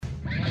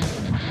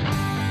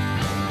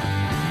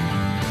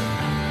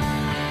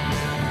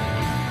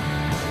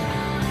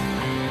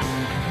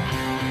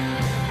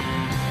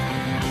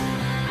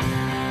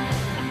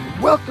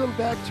Welcome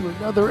back to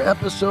another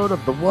episode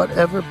of the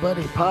Whatever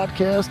Buddy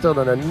podcast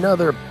on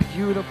another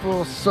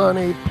beautiful,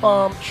 sunny,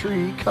 palm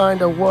tree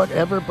kind of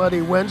Whatever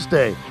Buddy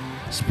Wednesday.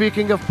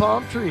 Speaking of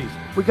palm trees,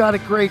 we got a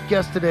great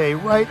guest today,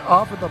 right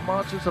off of the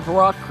Monsters of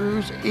Rock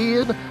cruise,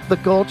 Ian the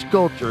Gulch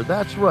Gulcher.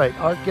 That's right,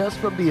 our guest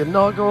from the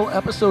inaugural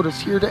episode is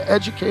here to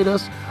educate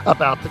us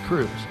about the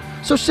cruise.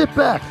 So sit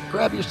back,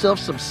 grab yourself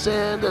some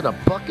sand and a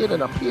bucket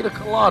and a pina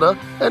colada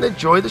and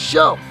enjoy the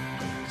show.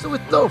 So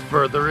with no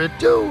further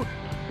ado,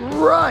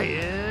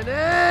 Ryan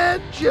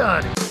and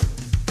Johnny.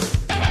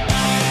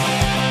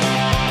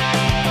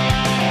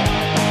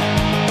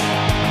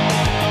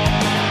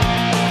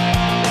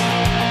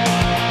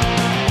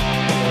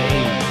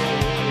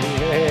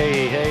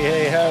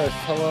 Hey, Harris.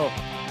 Hello.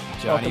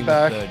 Johnny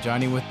back.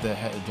 Johnny with the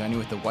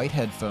white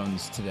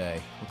headphones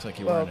today. Looks like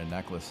you're wearing a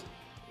necklace.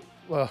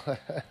 Well,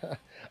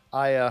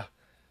 what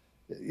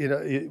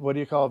do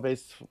you call a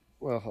bass?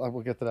 Well, I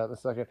will get to that in a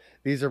second.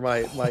 These are my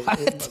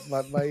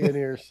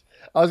in-ears.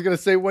 I was going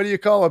to say, what do you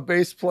call a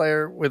bass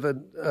player with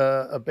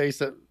a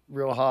bass at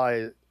real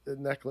high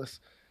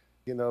necklace?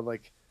 You know,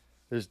 like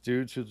there's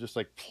dudes who just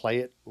like play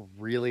it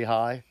really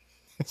high.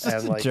 Is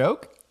this a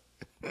joke?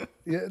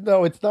 Yeah,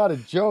 no, it's not a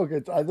joke.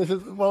 It's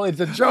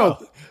a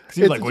joke.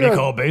 You're like, what do you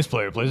call a bass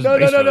player? Plays his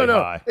bass really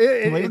high.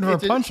 I'm waiting for a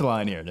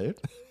punchline here, dude.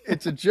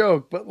 It's a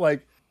joke, but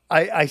like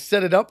I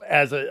set it up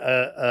as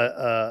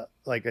a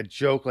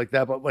joke like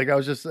that. But like I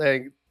was just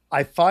saying,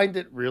 I find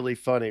it really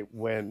funny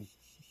when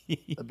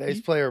a bass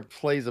player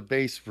plays a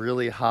bass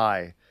really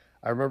high.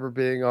 I remember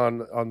being on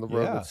the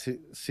road with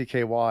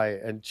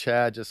CKY and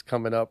Chad just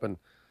coming up, and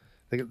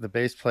the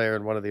bass player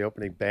in one of the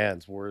opening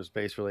bands wore his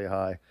bass really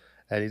high.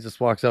 And he just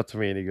walks up to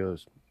me and he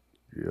goes,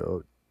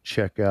 "Yo,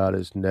 check out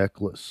his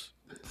necklace."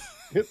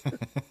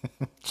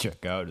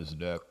 Check out his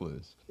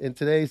necklace. In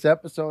today's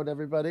episode,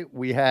 everybody,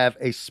 we have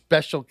a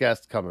special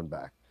guest coming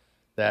back.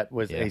 That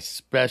was a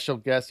special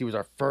guest. He was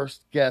our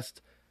first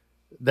guest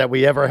that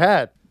we ever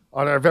had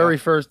on our very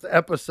first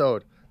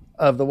episode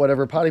of the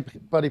Whatever Buddy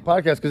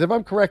podcast. Because if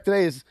I'm correct,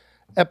 today is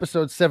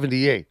episode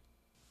 78.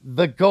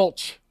 The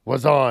Gulch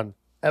was on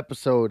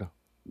episode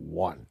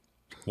 1.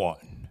 All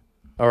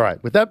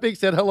right. With that being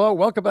said, hello.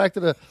 Welcome back to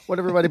the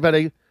Whatever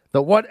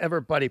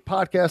Buddy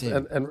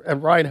podcast.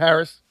 And Ryan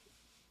Harris,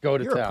 go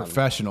to You're town. A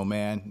professional,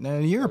 man. No,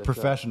 you're a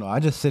professional. I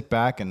just sit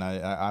back and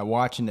I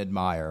watch and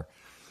admire.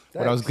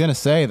 Thanks. What I was going to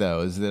say,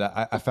 though, is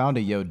that I found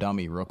a Yo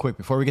Dummy real quick.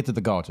 Before we get to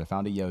the Gulch, I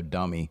found a Yo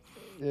Dummy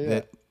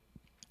that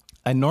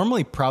I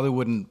normally probably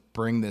wouldn't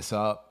bring this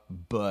up,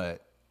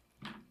 but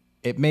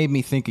it made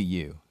me think of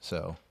you.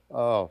 So,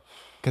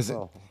 because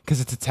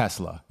it's a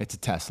Tesla. It's a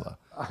Tesla.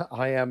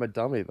 I am a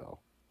dummy, though.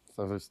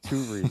 So there's two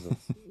reasons.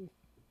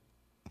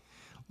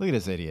 Look at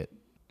this idiot.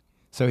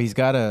 So he's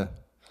got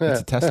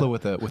it's a Tesla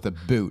with a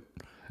boot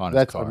on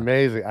his car. That's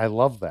amazing. I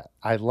love that.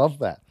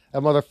 That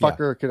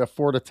motherfucker can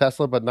afford a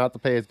Tesla, but not to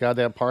pay his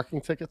goddamn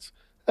parking tickets.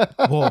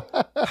 Well,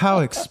 how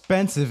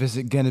expensive is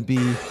it going to be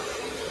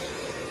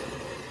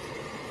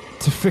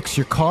to fix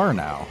your car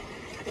now?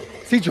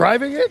 Is he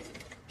driving it?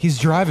 He's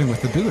driving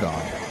with the boot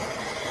on.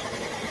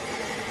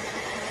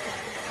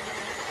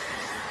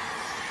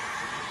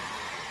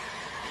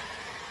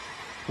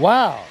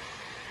 Wow.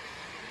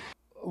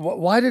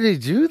 Why did he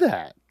do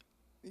that?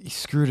 He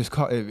screwed his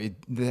car.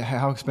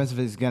 How expensive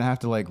is he going to have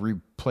to like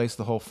replace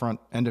the whole front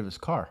end of his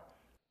car?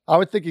 I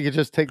would think you could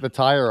just take the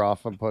tire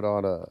off and put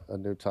on a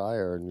new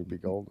tire and you'd be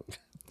golden.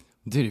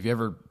 Dude, have you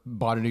ever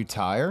bought a new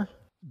tire?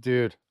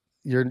 Dude,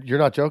 you're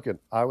not joking.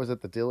 I was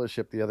at the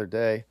dealership the other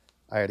day.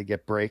 I had to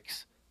get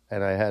brakes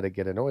and I had to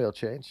get an oil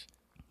change.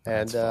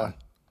 And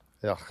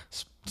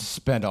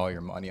spend all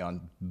your money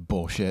on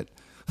bullshit.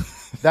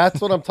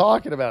 That's what I'm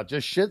talking about.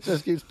 Shit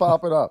just keeps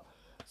popping up.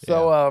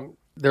 So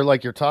they're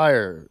like, your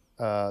tire,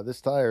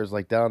 this tire is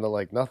like down to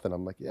like nothing.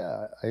 I'm like,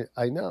 yeah,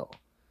 I know.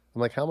 I'm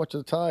like, how much are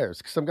the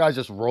tires? Some guy's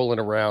just rolling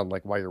around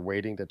like while you're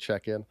waiting to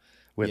check in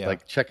with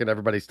like checking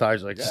everybody's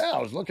tires. Like, I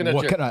was looking at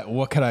what can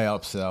I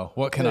upsell?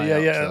 What can I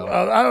upsell?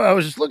 I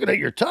was just looking at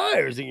your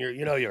tires, and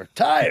your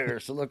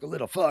tires to look a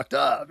little fucked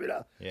up,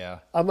 Yeah.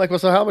 I'm like, well,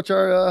 so how much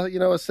are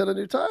a set of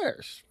new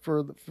tires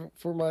for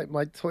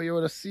my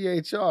Toyota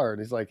CHR?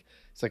 And he's like,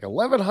 it's like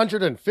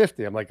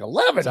 $1,150. I'm like,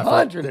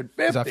 $1,150.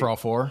 Is that for all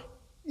four?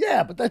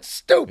 Yeah, but that's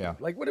stupid. Yeah.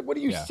 Like, what are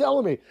you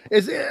selling me?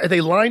 Are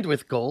they lined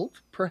with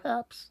gold,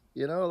 perhaps?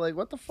 Like,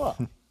 what the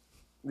fuck?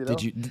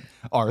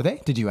 Are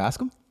they? Did you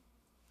ask him?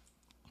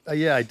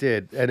 Yeah, I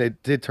did. And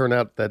it did turn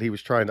out that he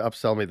was trying to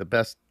upsell me the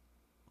best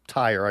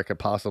tire I could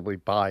possibly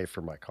buy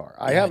for my car.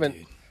 I haven't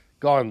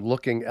gone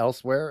looking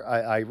elsewhere.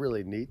 I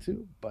really need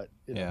to, but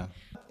Yeah.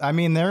 I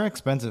mean, they're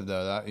expensive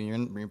though.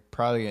 You're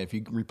probably, if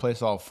you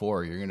replace all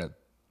four, you're going to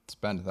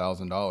spend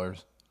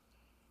 $1,000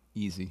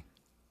 easy.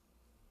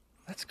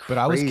 That's crazy. But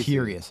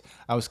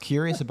I was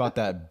curious about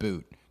that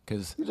boot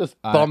because you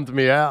just bummed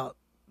me out.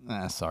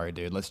 Sorry,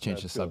 dude. Let's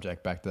change the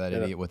subject back to that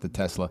idiot with the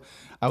Tesla.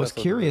 I was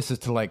curious as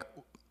to like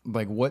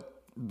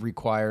what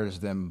requires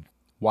them.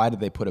 Why did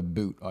they put a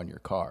boot on your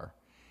car?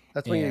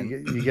 That's when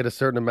you get a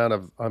certain amount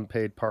of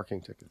unpaid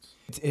parking tickets.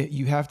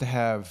 You have to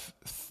have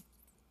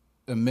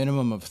a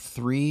minimum of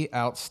 3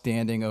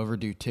 outstanding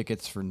overdue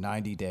tickets for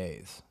 90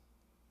 days.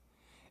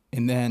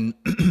 And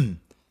then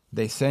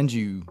they send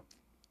you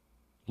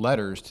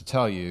letters to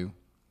tell you,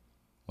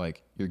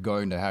 like, you're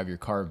going to have your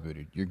car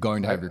booted. You're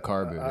going to have your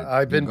car booted.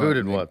 I've been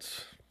booted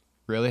once.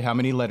 Really? How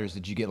many letters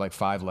did you get? Like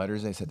 5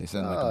 letters? They said they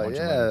sent like a bunch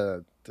of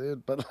letters.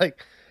 Dude. But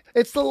like,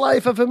 it's the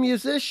life of a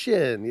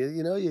musician.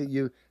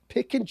 You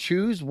pick and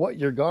choose what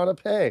you're gonna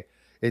pay.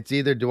 It's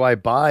either do I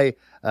buy,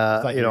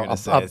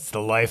 it's the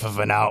life of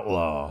an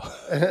outlaw.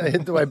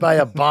 do I buy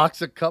a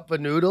box of cup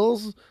of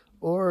noodles,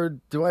 or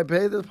do I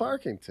pay the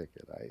parking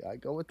ticket? I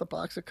go with the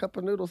box of cup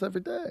of noodles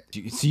every day.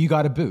 So you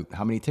got a boot.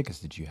 How many tickets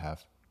did you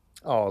have?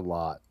 Oh, a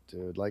lot,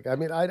 dude. Like, I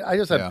mean, I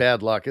just had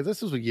bad luck.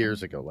 This was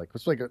years ago. Like,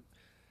 it's like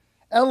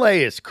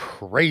LA is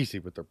crazy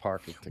with their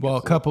parking tickets. Well,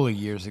 a couple of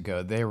years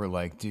ago, they were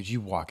like, dude,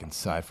 you walk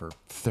inside for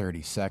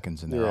 30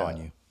 seconds and they're on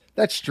you.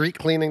 That street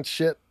cleaning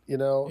shit,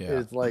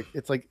 is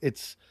like,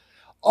 it's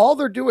all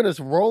they're doing is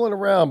rolling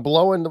around,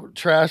 blowing the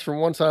trash from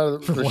one side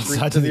of the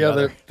street to the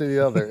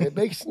other. It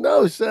makes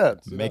no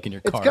sense. Making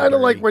your car It's kind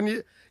of dirty. like when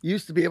you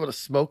used to be able to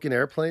smoke in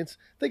airplanes.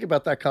 Think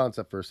about that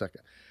concept for a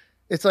second.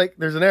 It's like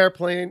there's an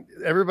airplane,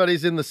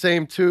 everybody's in the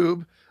same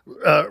tube.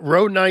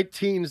 Row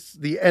 19's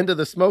the end of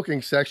the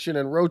smoking section,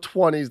 and row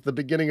 20's the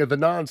beginning of the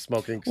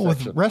non-smoking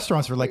section.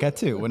 Restaurants were like that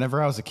too.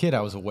 Whenever I was a kid, I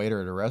was a waiter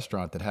at a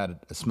restaurant that had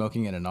a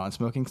smoking and a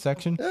non-smoking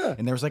section,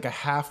 and there was like a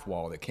half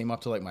wall that came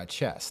up to like my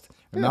chest,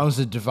 and that was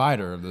a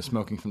divider of the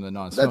smoking from the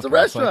non-smoking. That's a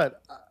restaurant,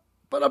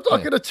 but I'm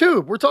talking a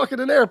tube. We're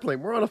talking an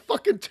airplane. We're on a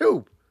fucking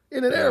tube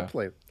in an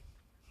airplane.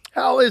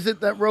 How is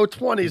it that row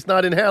 20 is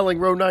not inhaling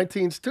row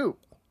 19's tube?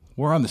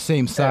 We're on the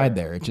same side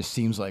there. It just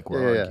seems like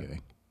we're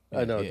arguing.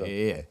 I know.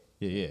 Yeah.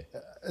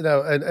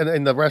 No,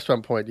 and the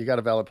restaurant point, you got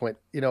a valid point.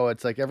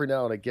 It's like every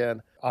now and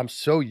again, I'm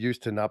so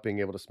used to not being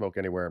able to smoke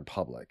anywhere in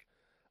public.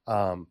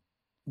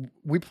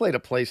 We played a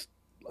place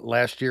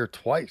last year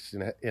twice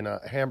in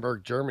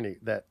Hamburg, Germany,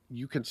 that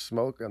you can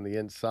smoke on the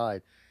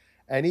inside.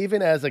 And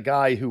even as a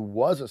guy who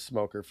was a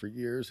smoker for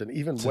years, and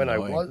even when I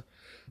was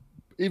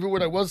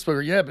a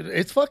smoker, but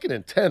it's fucking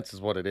intense is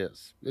what it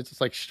is. It's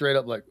just like straight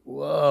up like,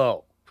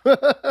 whoa.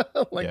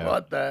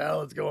 What the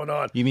hell is going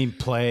on? You mean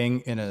playing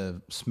in a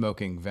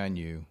smoking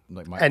venue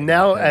like my? And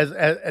now,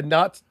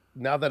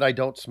 now that I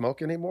don't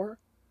smoke anymore,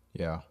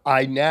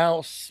 I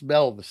now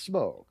smell the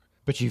smoke.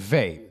 But you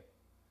vape,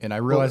 and I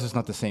realize it's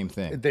not the same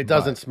thing. It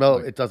doesn't smell.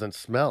 It doesn't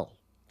smell.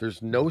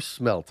 There's no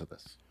smell to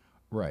this.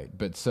 Right,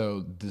 but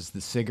so does the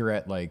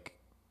cigarette like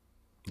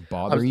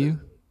bother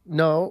you?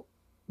 No.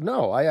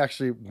 I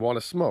actually want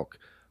to smoke.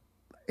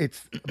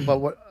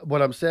 But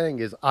what I'm saying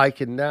is, I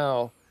can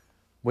now.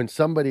 When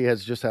somebody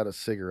has just had a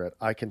cigarette,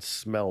 I can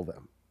smell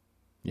them.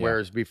 Yeah.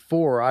 Whereas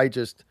before, I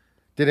just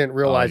didn't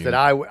realize that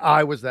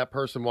I was that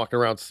person walking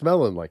around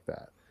smelling like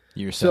that.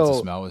 Your sense of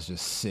smell was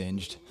just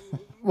singed.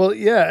 Well,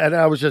 yeah, and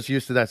I was just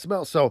used to that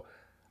smell. So,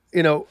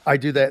 I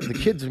do that the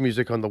kids'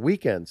 music on the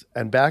weekends.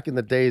 And back in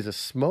the days of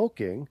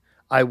smoking,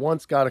 I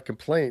once got a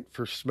complaint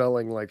for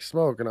smelling like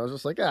smoke. And I was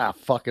just like,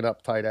 fucking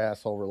uptight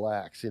asshole,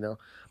 relax,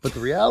 But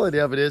the reality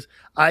of it is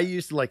I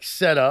used to like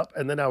set up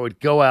and then I would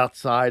go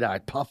outside.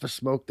 I'd puff a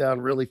smoke down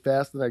really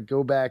fast and I'd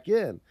go back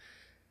in.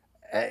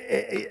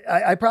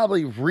 I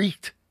probably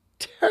reeked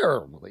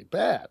terribly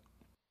bad,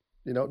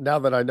 now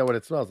that I know what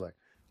it smells like.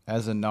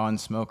 As a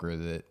non-smoker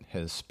that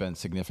has spent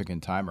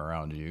significant time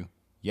around you,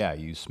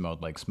 you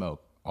smelled like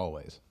smoke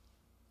always.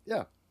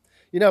 Yeah.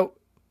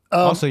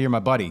 Also, you're my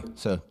buddy,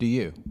 so do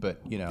you? But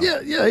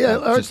Yeah.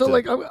 All right, so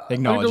like, I'm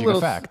acknowledging a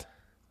fact.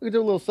 We can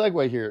do a little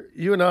segue here.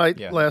 You and I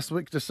last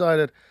week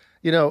decided,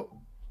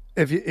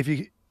 if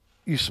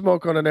you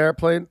smoke on an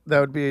airplane, that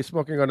would be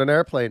smoking on an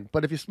airplane.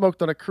 But if you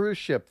smoked on a cruise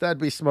ship, that'd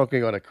be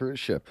smoking on a cruise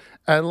ship.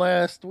 And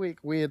last week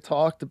we had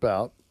talked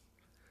about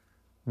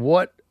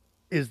what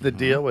is the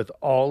deal with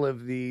all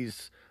of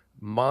these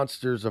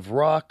monsters of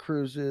rock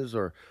cruises,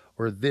 or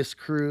this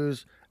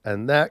cruise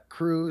and that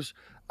cruise.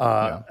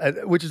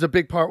 Which is a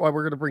big part why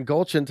we're going to bring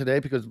Gulch in today,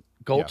 because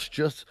Gulch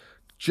just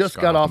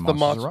got off the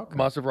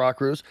Monsters of Rock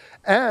cruise.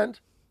 And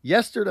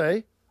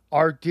yesterday,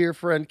 our dear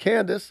friend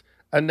Candace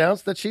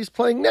announced that she's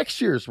playing next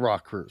year's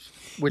rock cruise.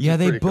 Which is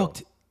they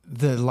booked. Cool.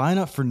 The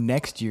lineup for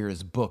next year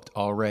is booked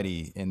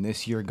already, and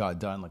this year got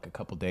done like a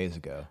couple days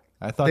ago.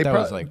 I thought that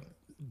was like,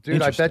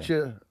 dude, I bet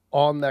you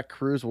on that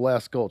cruise, we'll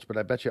ask Gulch, but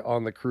I bet you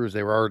on the cruise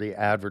they were already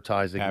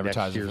advertising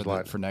next year's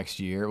lineup for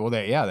next year. Well,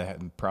 they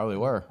probably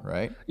were,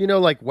 right?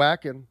 Like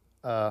Wacken,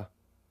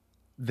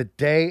 the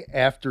day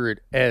after it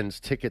ends,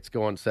 tickets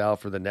go on sale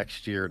for the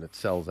next year, and it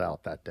sells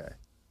out that day.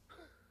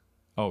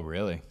 Oh,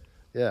 really?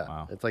 Yeah.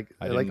 Wow. It's like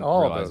I didn't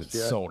all realize of those.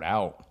 It's sold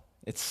out.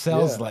 It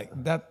sells like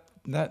that.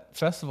 That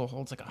festival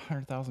holds like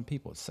 100,000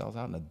 people. It sells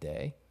out in a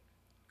day.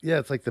 Yeah,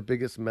 it's like the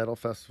biggest metal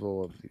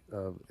festival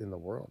in the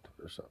world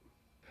or something.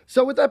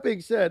 So with that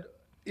being said,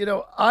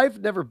 I've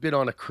never been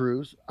on a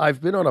cruise.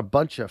 I've been on a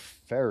bunch of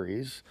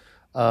ferries.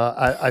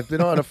 I've been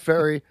on a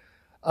ferry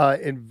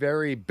in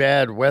very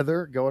bad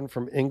weather going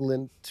from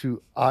England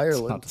to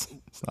Ireland.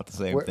 It's not the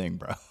same thing,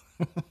 bro.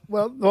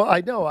 Well,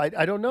 I know. I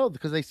don't know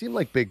because they seem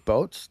like big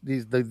boats.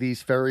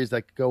 These ferries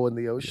that go in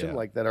the ocean, Yeah.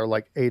 like that are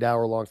like 8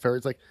 hour long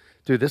ferries. Like,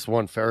 dude, this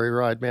one ferry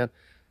ride, man.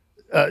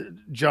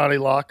 Johnny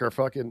Locke,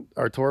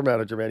 our tour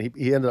manager, man.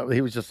 He ended up.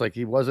 He was just like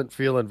he wasn't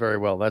feeling very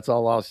well. That's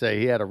all I'll say.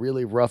 He had a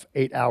really rough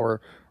 8 hour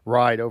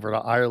ride over to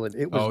Ireland.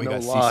 It was Oh, you no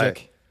got lie,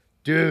 seasick?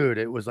 dude.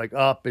 It was like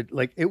up.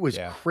 It was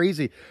Yeah.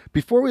 crazy.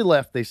 Before we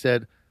left, they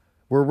said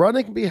we're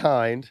running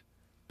behind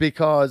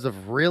because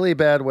of really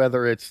bad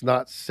weather. It's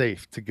not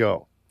safe to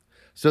go.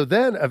 So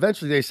then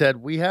eventually they said,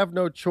 we have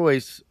no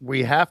choice.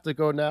 We have to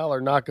go now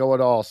or not go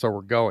at all. So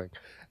we're going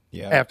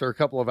Yeah. after a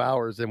couple of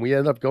hours. And we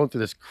ended up going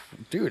through this.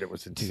 Dude, it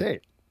was Dude, insane.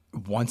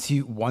 Once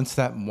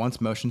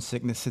motion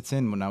sickness sits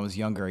in, when I was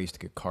younger, I used to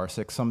get car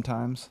sick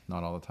sometimes,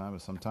 not all the time,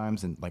 but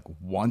sometimes. And like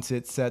once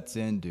it sets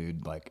in,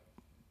 dude, like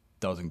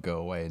doesn't go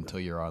away until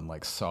you're on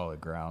like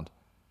solid ground.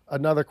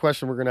 Another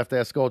question we're going to have to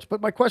ask Gulch.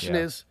 But my question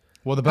Yeah. is,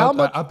 Well, how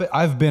much,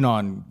 I've been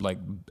on like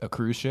a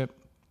cruise ship.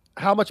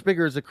 how much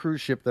bigger is a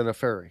cruise ship than a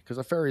ferry? Because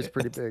a ferry is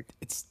pretty big.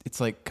 It's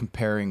like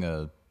comparing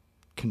a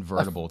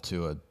convertible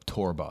to a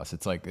tour bus.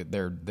 It's like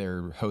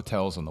they're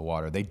hotels on the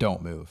water. They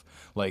don't move.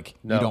 Like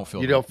No, you don't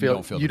feel you the- don't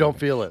feel- the you don't movement.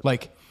 feel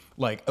it.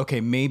 Like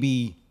okay,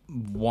 maybe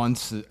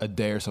once a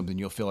day or something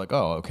you'll feel like,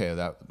 oh, okay,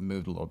 that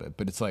moved a little bit.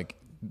 But it's like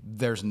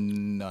there's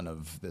none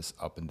of this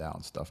up and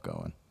down stuff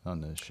going on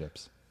the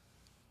ships.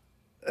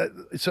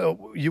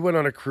 So you went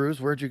on a cruise.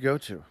 Where'd you go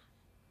to?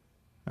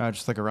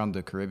 Just like around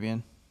the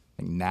Caribbean.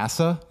 Like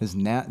NASA is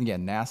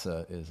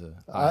a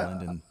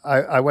island in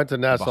I went to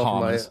Nassau for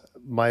Bahamas.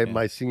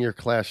 my senior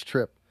class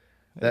trip.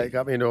 That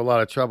got me into a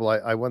lot of trouble.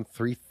 I won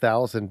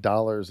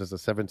 $3,000 as a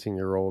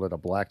 17-year-old at a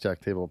blackjack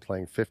table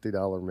playing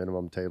 $50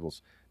 minimum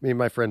tables. Me and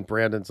my friend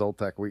Brandon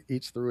Zoltek, we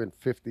each threw in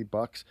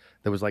 $50.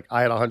 There was like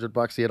I had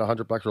 $100, he had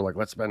 $100. We're like,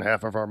 let's spend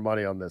half of our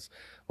money on this.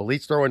 Well,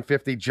 each throw in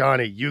 50.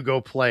 Johnny, you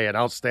go play and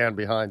I'll stand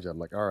behind you. I'm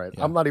like, all right.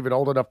 Yeah. I'm not even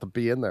old enough to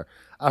be in there.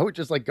 I would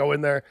just like go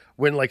in there,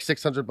 win like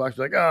 $600.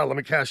 Like, oh, let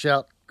me cash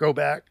out, go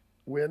back,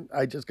 win.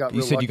 I just got. You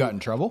real said lucky. you got in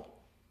trouble?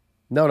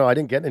 No, I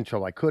didn't get in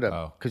trouble. I could have.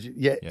 Oh. Because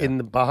Yeah. in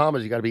the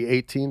Bahamas, you got to be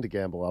 18 to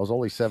gamble. I was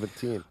only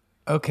 17.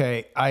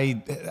 Okay,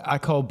 I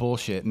call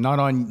bullshit. Not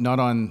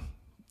on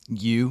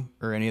you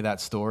or any of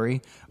that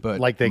story, but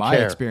Like they my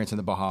care. experience in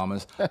the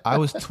Bahamas. I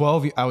was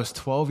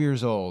 12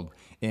 years old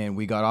and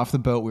we got off the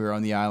boat, we were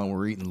on the island, we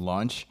were eating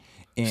lunch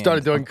and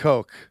Started doing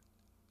coke.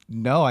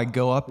 no, I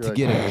go up to like,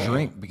 get a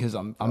drink because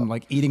I'm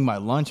like eating my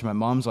lunch and my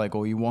mom's like,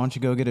 "Well, why don't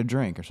you go get a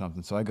drink or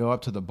something?" So I go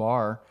up to the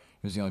bar.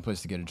 It was the only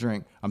place to get a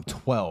drink. I'm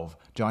 12.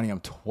 Johnny, I'm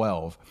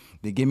 12.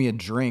 They give me a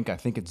drink. I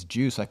think it's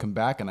juice. I come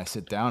back and I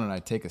sit down and I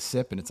take a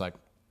sip and it's like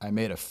I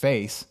made a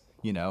face,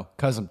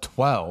 because I'm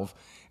 12.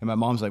 And my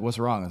mom's like, "What's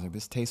wrong?" I was like,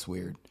 "This tastes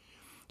weird."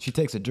 She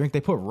takes a drink.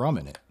 They put rum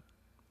in it.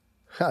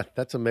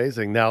 That's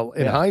amazing. Now,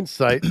 in Yeah.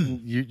 hindsight,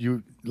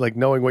 you like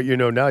knowing what you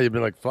know now, you've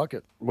been like, fuck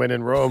it. When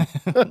in Rome.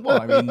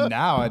 Well, I mean,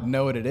 now I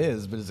know what it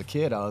is, but as a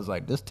kid, I was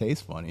like, "This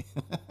tastes funny."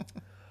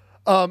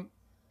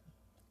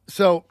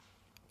 So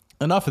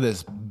Enough of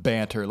this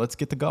banter. Let's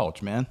get the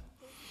Gulch, man.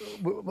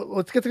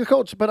 let's get to the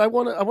coach. But I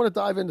want to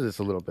dive into this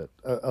a little bit.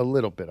 A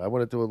little bit. I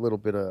want to do a little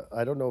bit of,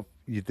 I don't know if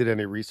you did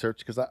any research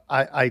because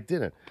I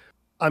didn't.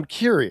 I'm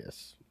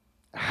curious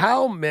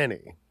how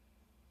many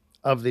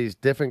of these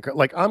different,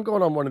 like I'm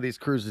going on one of these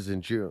cruises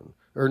in June,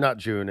 or not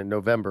June, in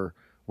November.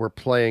 We're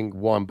playing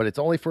one, but it's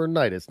only for a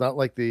night. It's not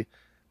like the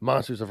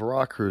Monsters of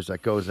Rock cruise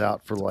that goes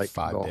out for like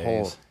 5 the days.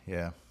 whole.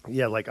 Yeah.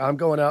 Yeah, like I'm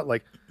going out,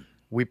 like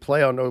we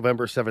play on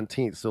November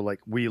 17th. So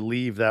like we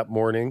leave that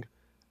morning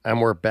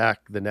and we're back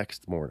the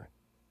next morning.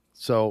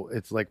 So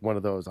it's like one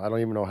of those. I don't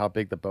even know how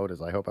big the boat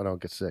is. I hope I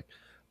don't get sick.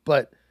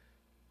 But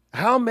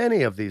how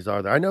many of these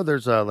are there? I know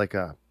there's like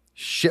a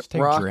Just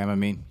take Shiprock.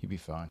 Dramamine. You'd be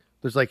fine.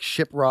 There's like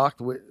Shiprock,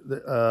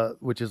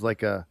 which is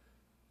like a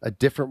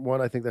different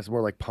one. I think that's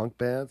more like punk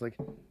bands. Like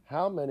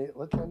how many?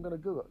 I'm gonna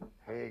Google.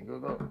 Hey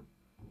Google.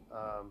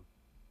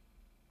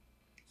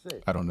 See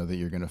I don't know that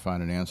you're going to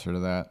find an answer to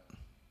that.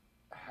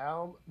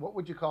 what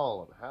would you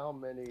call them?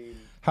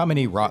 How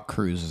many rock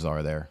cruises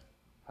are there?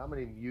 How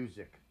many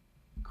music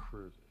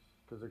cruises?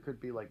 Because there could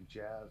be like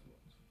jazz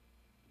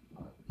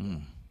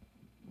ones.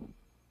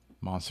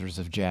 Monsters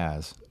of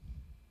Jazz.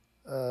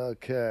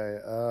 Okay.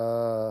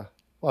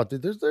 Well,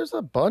 dude, there's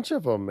a bunch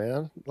of them,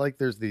 man. Like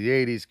there's the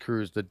 '80s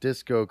cruise, the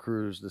disco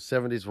cruise, the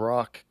 '70s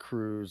rock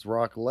cruise,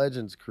 rock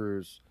legends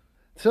cruise.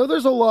 So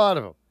there's a lot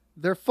of them.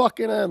 They're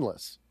fucking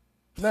endless.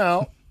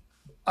 Now,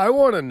 I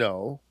want to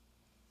know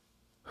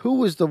who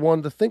was the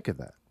one to think of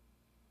that.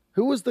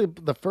 Who was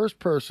the first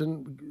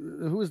person?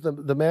 Who was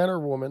the man or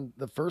woman,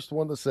 the first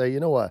one to say, you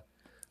know what,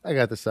 I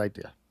got this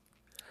idea.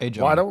 Hey,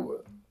 John. Why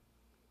don't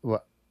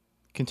what?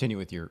 Continue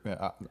with your.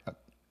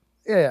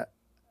 Yeah,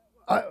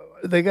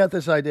 they got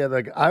this idea.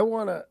 Like, I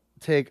want to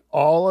take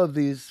all of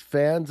these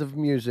fans of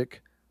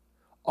music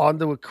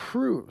onto a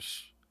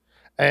cruise,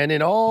 and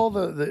in all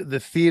the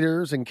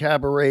theaters and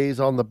cabarets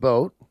on the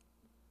boat,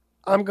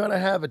 I'm gonna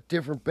have a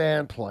different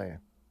band playing.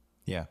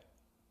 Yeah.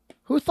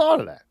 Who thought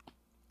of that?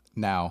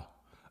 Now,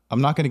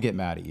 I'm not going to get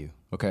mad at you.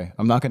 Okay.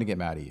 I'm not going to get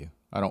mad at you.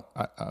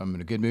 I'm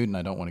in a good mood and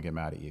I don't want to get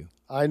mad at you.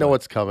 I know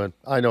what's coming.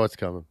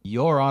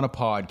 You're on a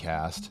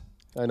podcast.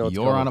 I know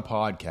You're on a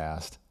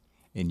podcast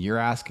and you're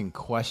asking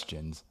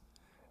questions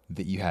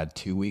that you had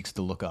 2 weeks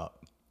to look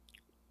up.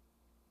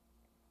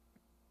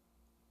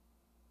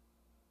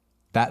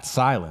 That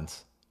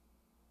silence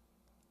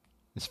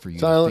is for you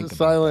to think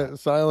about that.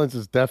 Silence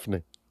is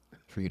deafening.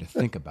 For you to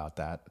think about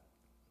that.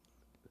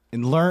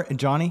 And learn,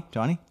 Johnny,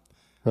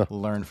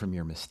 learn from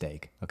your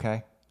mistake,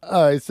 okay?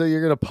 All right, so you're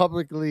going to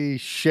publicly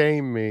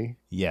shame me.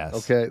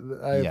 Yes. Okay,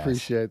 I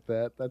appreciate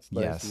that. That's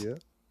nice of you.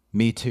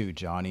 Me too,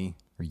 Johnny.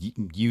 Or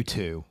you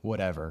too,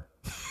 whatever.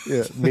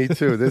 Yeah, me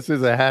too. This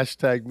is a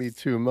hashtag Me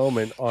Too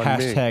moment on me.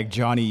 Hashtag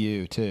Johnny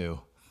you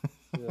too.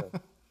 Yeah.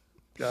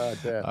 God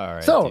damn. All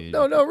right, so, dude.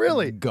 no,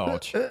 really.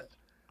 Gulch.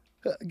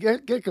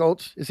 Get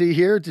Gulch. Is he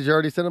here? Did you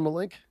already send him a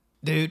link?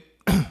 Dude.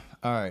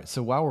 All right,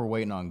 so while we're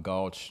waiting on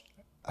Gulch,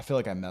 I feel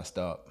like I messed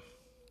up.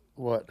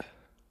 What?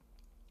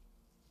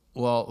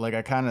 Well, like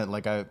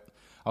I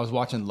was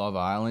watching Love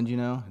Island, you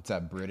know? It's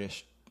that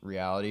British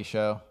reality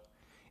show.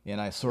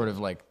 And I sort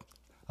of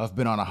I've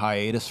been on a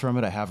hiatus from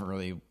it. I haven't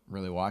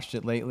really watched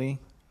it lately.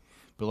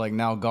 But like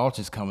now Gulch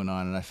is coming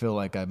on and I feel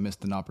like I've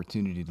missed an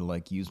opportunity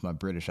to use my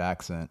British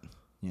accent,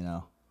 you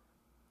know?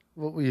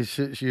 Well, you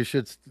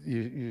should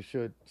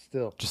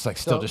still.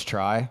 Just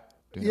try.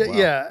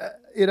 Yeah.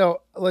 You know,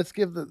 let's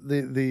give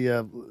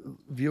the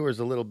viewers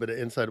a little bit of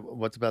insight of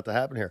what's about to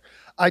happen here.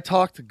 I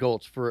talked to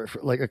Gulch for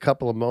like a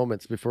couple of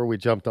moments before we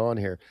jumped on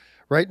here.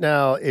 Right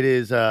now, it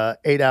is 8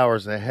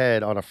 hours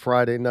ahead on a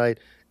Friday night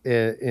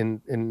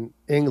in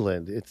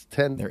England. It's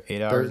 10. They're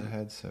 8 hours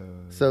ahead,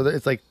 so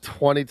it's like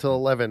 20 to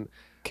 11.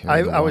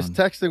 I was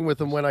texting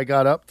with him when I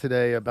got up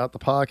today about the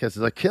podcast. He's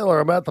like, "Killer,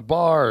 I'm at the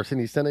bars," and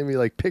he's sending me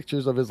like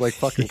pictures of his like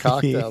fucking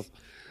cocktails.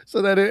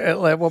 So then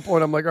at one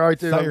point I'm like, "All right,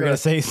 dude." I thought you were gonna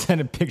say he's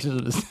sending pictures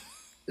of his.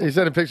 He's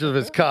sending pictures of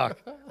his cock.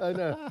 I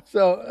know.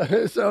 So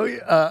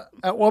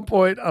at one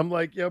point I'm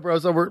like, "Yo, bro,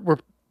 so we're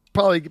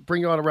probably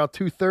bring you on around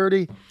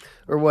 2:30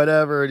 or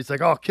whatever." And he's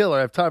like, "Oh, killer,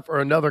 I have time for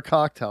another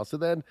cocktail." So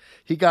then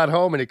he got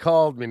home and he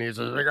called me and he's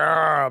like,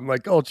 I'm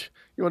like, "Gulch,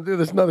 you want to do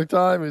this another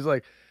time?" He's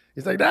like,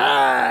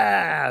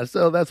 "Ah!"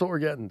 So that's what we're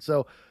getting.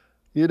 So,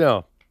 you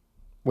know,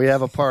 we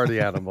have a party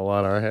animal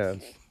on our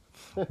hands.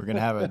 We're going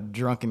to have a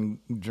drunken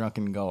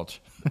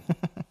Gulch.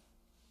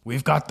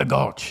 We've got the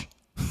Gulch.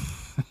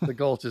 The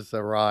Gulch has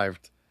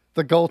arrived.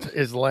 The Gulch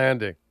is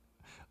landing.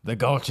 The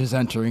Gulch is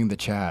entering the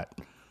chat.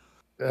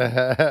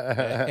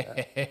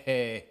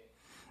 The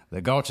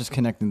Gulch is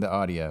connecting the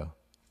audio.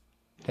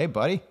 Hey,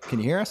 buddy, can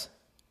you hear us?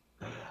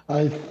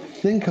 I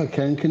think I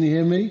can. Can you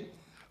hear me?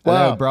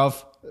 Wow,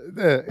 bruv.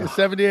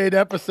 78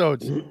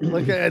 episodes.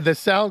 Look at the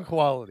sound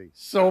quality.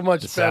 So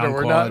much better.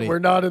 We're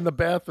not in the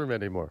bathroom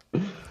anymore.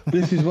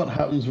 This is what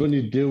happens when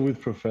you deal with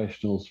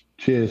professionals.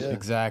 Cheers. Yeah.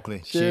 Exactly.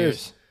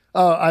 Cheers.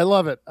 Oh, I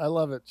love it.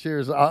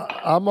 Cheers.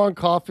 I'm on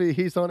coffee.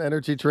 He's on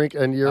energy drink,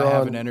 and I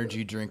have an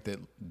energy drink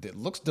that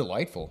looks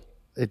delightful.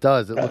 It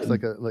does. It looks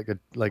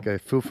like a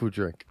foo-foo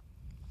drink.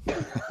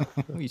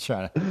 What are you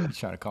trying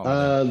to call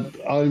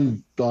it?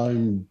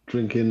 I'm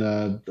drinking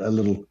a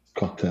little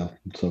cocktail.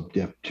 So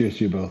yeah, cheers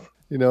to you both.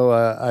 You know,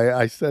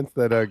 I sense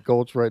that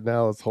Gulch right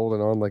now is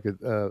holding on like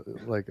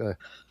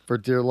for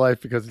dear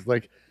life, because it's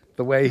like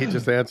the way he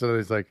just answered it.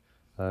 He's like,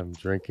 "I'm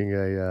drinking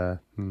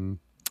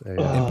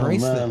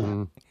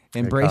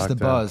embrace the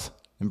buzz.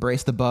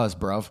 Embrace the buzz,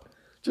 bruv.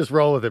 Just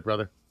roll with it,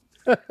 brother."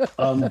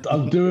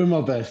 I'm doing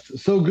my best.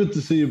 So good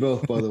to see you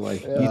both, by the way.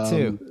 You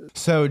too.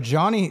 So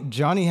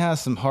Johnny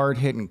has some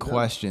hard-hitting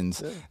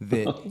questions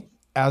that,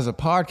 as a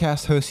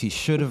podcast host, he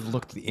should have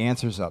looked the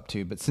answers up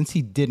to, but since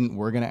he didn't,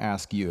 we're going to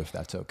ask you if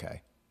that's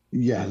okay.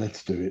 Yeah,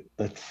 let's do it.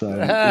 Let's.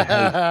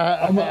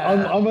 I'm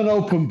an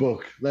open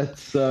book.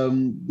 Let's.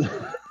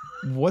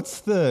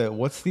 What's the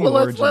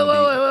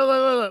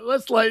origin?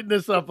 Let's lighten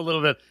this up a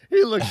little bit.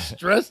 He looks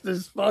stressed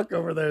as fuck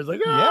over there. He's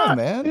like, yeah,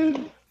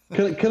 man.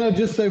 Can I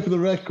just say for the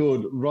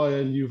record,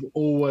 Ryan, you've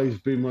always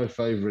been my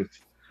favorite.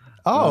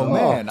 Oh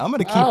man, I'm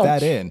gonna keep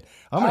that in.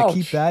 I'm gonna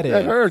keep that in.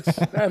 That hurts.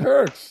 That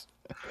hurts.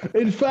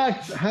 In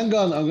fact, hang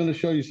on. I'm going to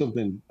show you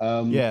something.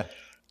 Yeah.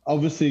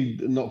 Obviously,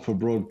 not for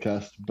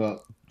broadcast, but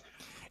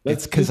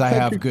it's because I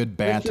have good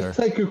banter. Let's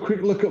just take a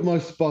quick look at my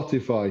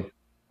Spotify.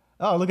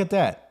 Oh, look at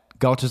that.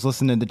 Gulch is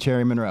listening to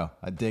Cherry Monroe.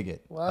 I dig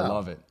it.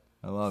 Wow.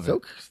 I love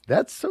it.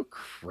 That's so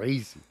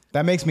crazy.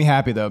 That makes me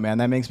happy, though, man.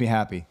 That makes me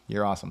happy.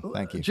 You're awesome.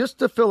 Thank you. Just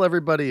to fill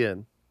everybody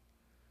in,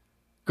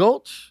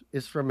 Gulch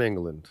is from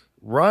England.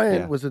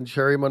 Ryan was in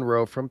Cherry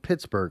Monroe from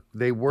Pittsburgh.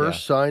 They were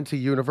signed to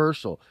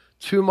Universal.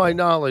 To my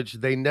knowledge,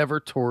 they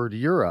never toured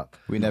Europe.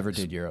 We never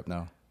did Europe,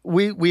 no.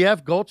 We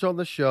have Gulch on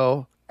the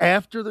show.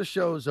 After the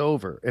show's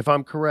over, if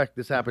I'm correct,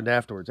 this happened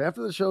afterwards.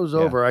 After the show's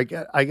over, I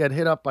get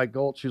hit up by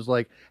Gulch, who's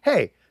like,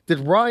 "Hey, did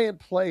Ryan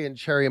play in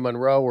Cherry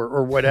Monroe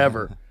or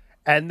whatever?"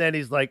 And then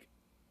he's like,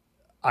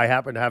 "I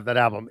happen to have that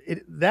album."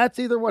 That's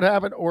either what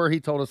happened or he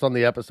told us on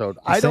the episode.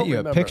 I sent you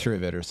a picture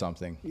of it or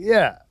something.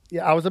 Yeah,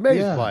 I was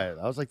amazed by it.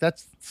 I was like,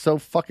 "That's so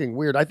fucking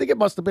weird." I think it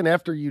must have been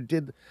after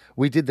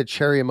we did the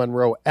Cherry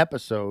Monroe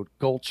episode.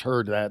 Gulch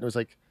heard that and was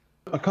like,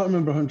 I can't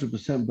remember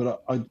 100%,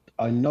 but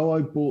I know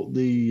I bought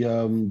the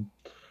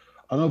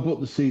I know I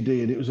bought the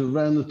CD, and it was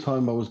around the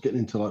time I was getting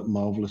into like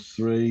Marvelous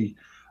 3,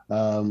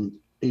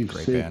 Eve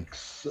Great band.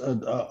 6,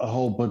 a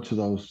whole bunch of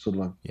those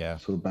Yeah.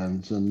 sort of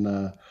bands,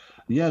 and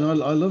yeah, and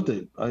I loved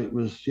it. It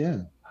was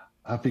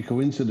happy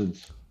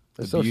coincidence.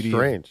 It's so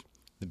strange.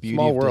 The beauty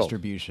Small of world.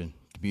 distribution.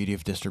 The beauty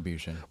of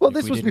distribution. Well, If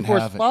this we was didn't before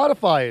have it-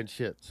 Spotify and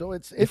shit, so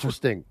it's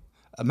interesting.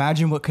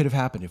 Imagine what could have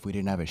happened if we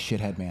didn't have a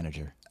shithead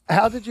manager.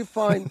 How did you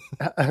find?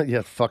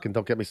 Yeah, fucking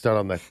don't get me started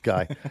on that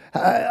guy.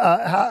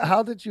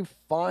 How did you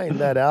find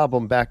that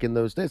album back in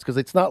those days? Because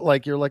it's not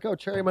like you're like, oh,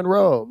 Cherry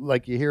Monroe,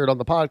 like you hear it on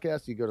the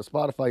podcast, you go to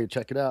Spotify, you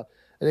check it out.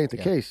 It ain't the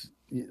case.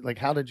 Like,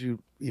 how did you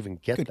even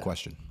get Good that?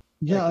 question.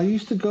 Yeah, I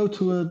used to go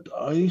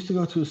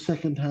to a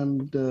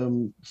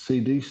secondhand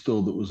CD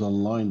store that was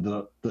online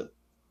that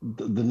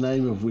the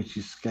name of which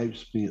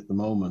escapes me at the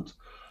moment,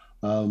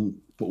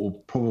 but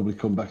will probably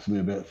come back to me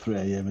about 3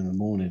 a.m. in the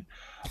morning.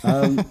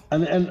 And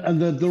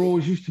there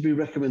always used to be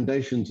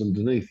recommendations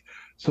underneath.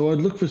 So I'd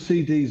look for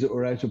CDs that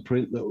were out of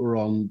print that were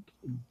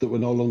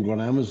no longer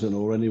on Amazon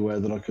or anywhere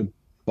that I could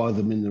buy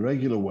them in the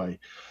regular way.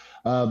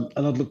 And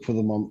I'd look for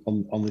them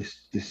on this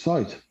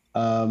site.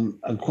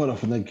 And quite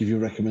often they'd give you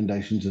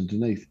recommendations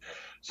underneath.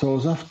 So I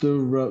was after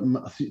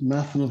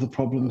Math and Other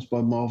Problems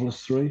by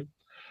Marvelous 3.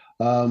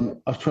 I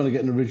was trying to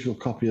get an original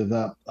copy of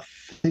that. I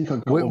think I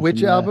got one Which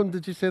from there. album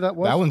did you say that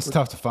was? That one's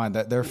tough to find.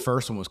 That their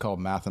first one was called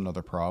Math and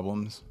Other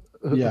Problems.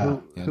 Yeah.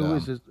 Who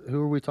is this?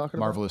 Who are we talking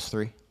Marvelous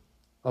 3.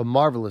 about? A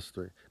Marvelous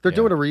 3. They're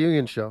doing a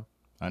reunion show.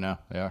 I know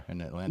they are in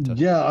Atlanta.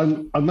 Yeah,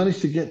 I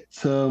managed to get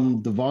the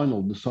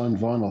vinyl, the signed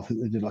vinyl. I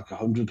think they did like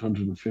 100,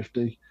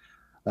 150.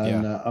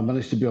 And I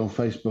managed to be on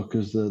Facebook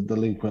as the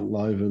link went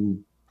live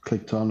and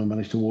clicked on and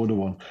managed to order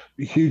one.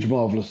 A huge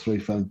Marvelous 3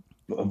 fan.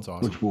 Awesome.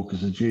 Butch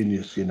Walker's a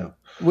genius, you know.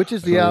 Which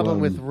is the album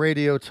with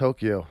Radio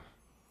Tokyo?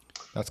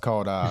 That's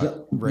called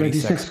that Ready,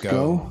 Sex,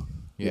 Go.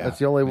 Yeah, That's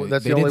the only.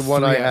 That's They the did only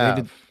one I three-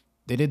 have.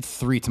 They did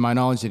 3. To my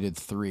knowledge, they did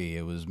 3.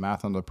 It was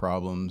Math on the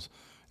Problems,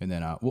 and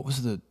then what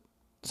was the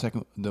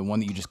second? The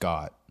one that you just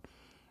got.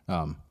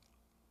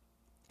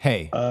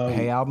 Hey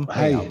album.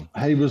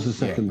 Hey was the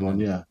second one.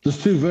 Yeah,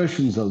 there's 2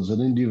 versions. There's an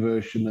indie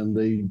version and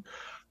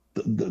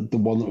the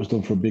one that was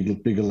done for a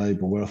bigger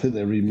label, where I think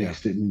they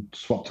remixed it and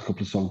swapped a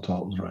couple of song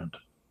titles around.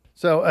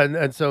 So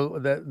so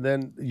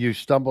then you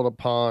stumbled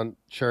upon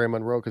Cherry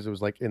Monroe because it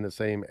was like in the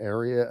same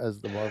area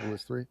as the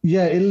Marvelous 3.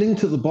 Yeah, it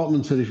linked at the bottom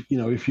and said,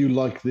 if you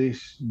like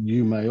this,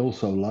 you may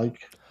also like.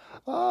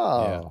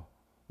 Oh,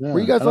 Yeah. Were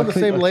you guys And on the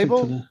same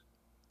label? to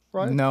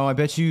Right? No, I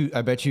bet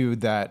you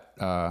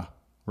that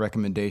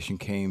recommendation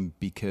came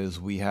because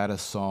we had a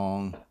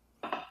song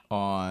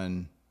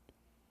on.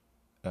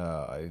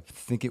 I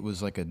think it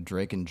was like a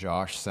Drake and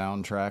Josh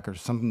soundtrack or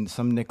something,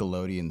 some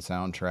Nickelodeon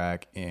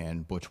soundtrack,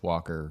 and Butch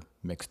Walker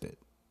mixed it.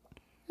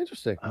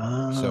 Interesting.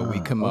 So we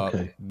come up,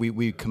 okay.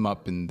 we come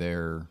up in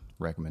their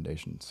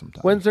recommendations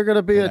sometimes. When's there going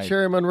to be And a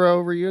Cherry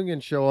Monroe reunion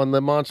show on the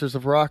Monsters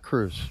of Rock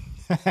cruise?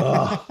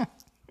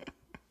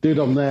 Dude,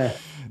 I'm there.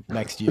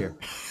 Next year?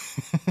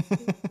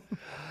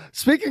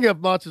 Speaking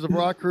of Monsters of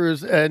Rock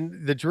cruise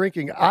and the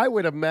drinking, I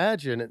would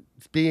imagine,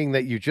 being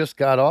that you just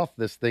got off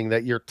this thing,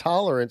 that your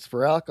tolerance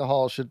for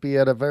alcohol should be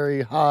at a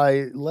very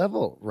high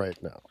level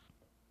right now.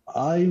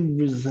 I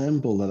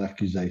resemble that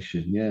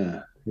accusation.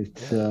 Yeah,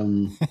 it's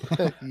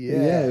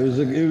Yeah. it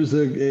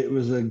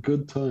was a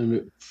good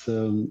time.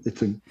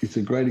 It's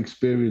a great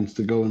experience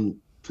to go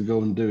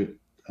and do it.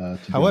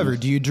 However,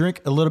 do you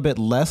drink a little bit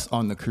less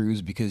on the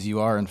cruise because you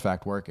are in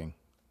fact working?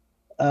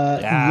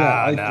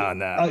 I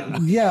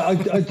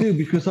do,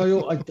 because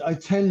I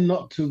tend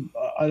not to.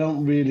 I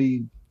don't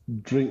really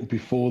drink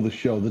before the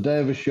show. The day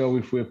of a show,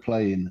 if we're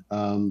playing,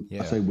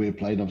 I say we're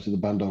playing. Obviously, the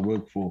band I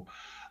work for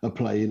are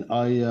playing.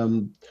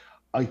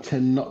 I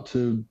tend not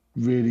to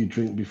really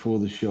drink before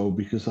the show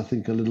because I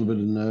think a little bit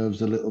of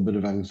nerves, a little bit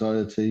of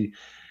anxiety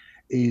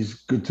is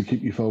good to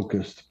keep you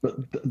focused. But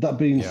that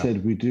being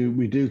said, we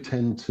do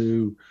tend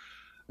to.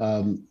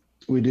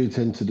 We do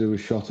tend to do a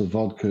shot of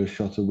vodka, a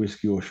shot of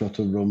whiskey, or a shot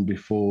of rum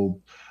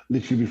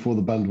literally before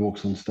the band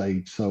walks on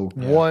stage. So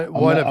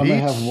one of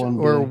each,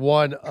 or day.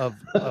 one of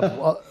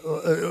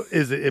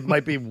is it? It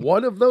might be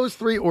one of those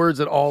 3, or is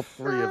it all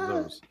 3 of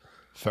those?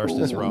 First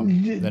it's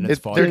rum, then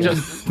it's They're vodka.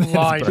 just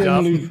lined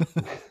up.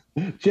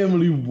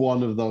 Generally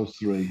one of those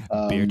 3.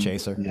 Beer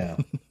chaser. Yeah.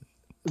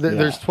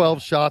 There's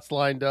 12 shots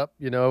lined up.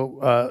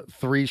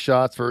 3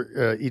 shots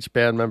for each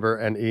band member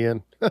and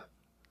Ian.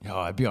 Oh,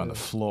 I'd be on the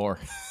floor.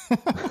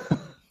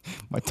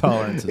 My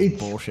tolerance is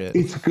bullshit.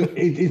 It's good.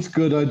 It's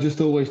good. I just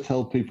always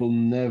tell people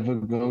never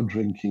go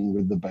drinking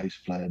with the bass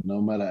player,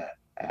 no matter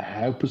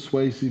how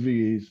persuasive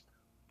he is.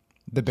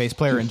 The bass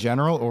player in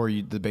general, or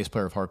the bass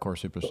player of Hardcore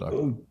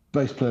Superstar?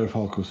 Bass player of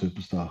Hardcore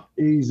Superstar.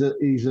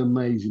 He's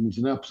amazing. He's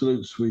an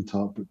absolute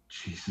sweetheart, but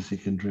Jesus, he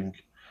can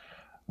drink.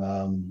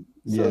 So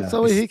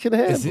he can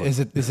handle. Is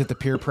it the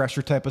peer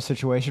pressure type of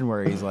situation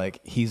where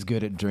he's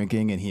good at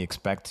drinking and he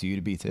expects you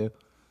to be too?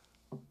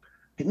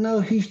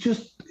 No, he's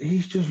just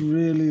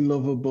really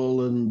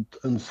lovable and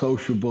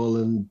sociable,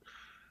 and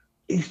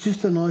he's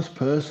just a nice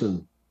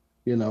person,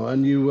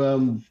 and you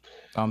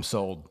I'm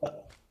sold.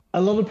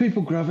 a lot of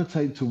people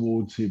gravitate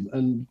towards him.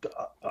 And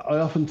I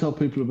often tell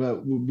people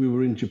about we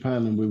were in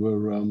Japan and we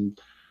were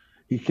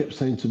he kept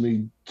saying to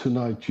me,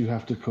 "Tonight you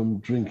have to come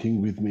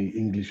drinking with me,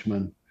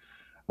 Englishman."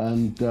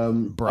 And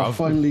I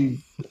finally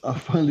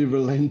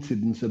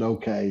relented and said,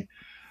 "Okay."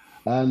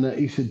 And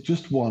he said,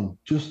 just one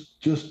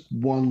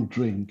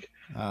drink."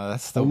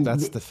 That's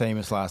the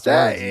famous last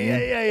Yeah, words.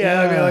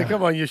 yeah. I mean, like,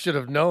 come on, you should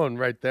have known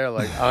right there.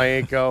 Like, I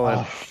ain't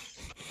going.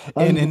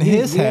 And in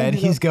his head,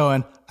 he's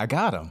going, "I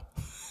got him."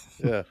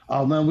 Yeah.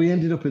 Oh man, we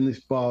ended up in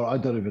this bar. I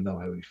don't even know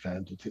how we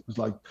found it. It was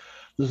like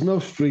there's no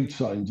street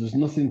signs. There's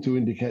nothing to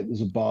indicate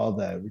there's a bar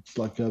there. It's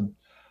like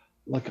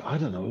I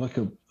don't know, like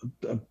a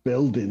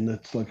building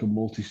that's like a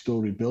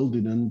multi-story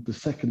building, and the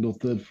second or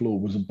third floor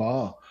was a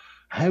bar.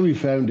 How we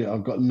found it,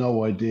 I've got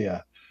no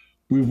idea.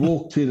 We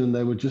walked in and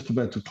they were just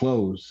about to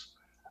close,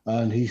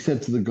 and he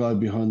said to the guy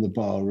behind the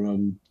bar,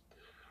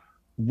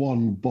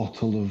 "One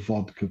bottle of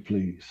vodka,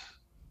 please."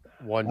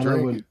 One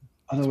drink.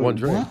 One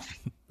drink. What?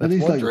 And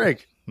he's one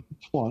drink.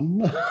 It's one.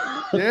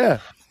 Yeah.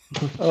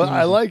 Oh,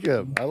 I like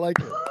him.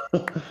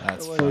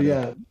 That's so funny.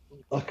 Yeah.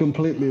 I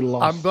completely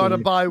lost. I'm gonna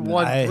buy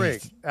one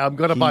drink. I'm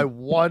gonna buy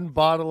one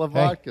bottle of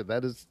vodka.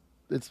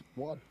 It's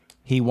one.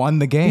 He won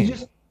the game.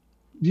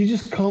 You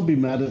just can't be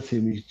mad at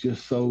him. He's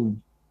just so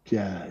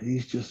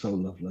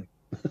lovely.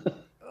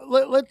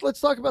 Let's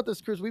talk about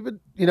this cruise. We've been,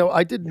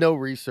 I did no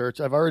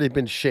research. I've already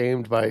been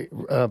shamed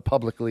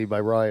publicly by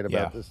Ryan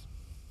about this.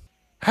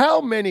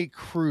 How many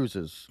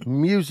cruises,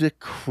 music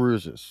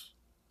cruises?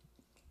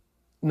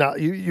 Now,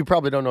 you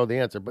probably don't know the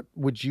answer, but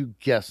would you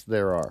guess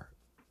there are?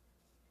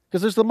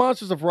 Because there's the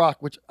Monsters of Rock,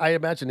 which I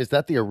imagine, is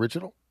that the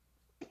original?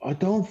 I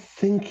don't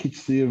think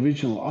it's the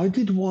original. I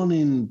did one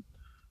in,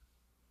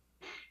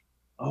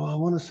 I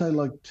want to say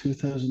like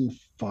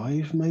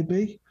 2005,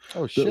 maybe.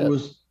 Oh, shit.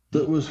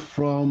 That was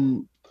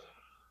from,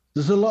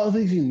 there's a lot of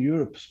these in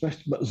Europe, but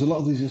there's a lot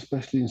of these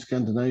especially in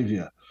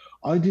Scandinavia.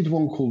 I did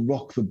one called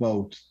Rock the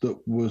Boat that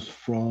was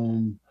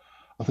from,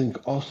 I think,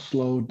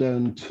 Oslo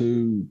down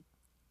to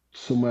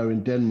somewhere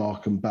in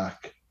Denmark and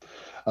back.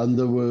 And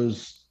there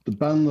was the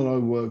band that I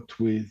worked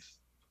with,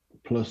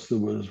 plus there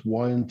was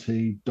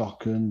Y&T,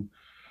 Dokken,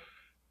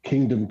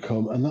 Kingdom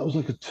Come, and that was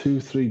like a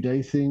 2-3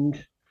 day thing.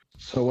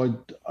 So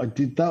I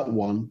did that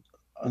one,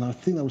 and I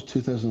think that was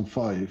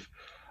 2005.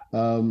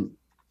 And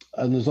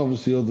there's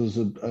obviously others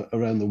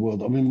around the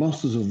world. I mean,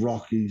 Monsters of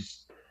Rock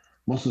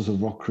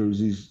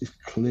Cruise is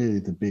clearly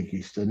the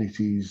biggest, and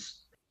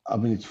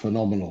it's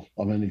phenomenal.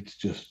 I mean, it's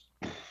just.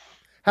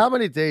 How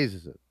many days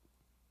is it?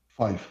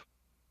 5.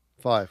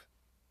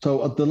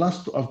 So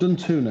I've done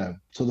 2 now.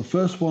 So the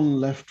first one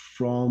left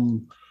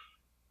from,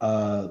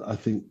 I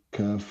think,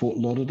 Fort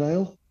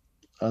Lauderdale,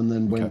 and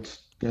then went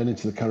down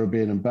into the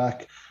Caribbean and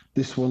back.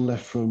 This one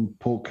left from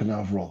Port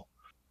Canaveral.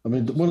 I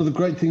mean, one of the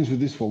great things with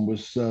this one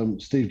was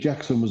Steve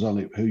Jackson was on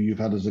it, who you've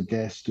had as a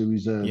guest, who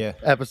is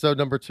episode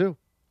number 2.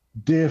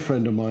 Dear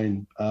friend of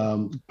mine,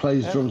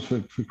 plays drums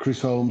for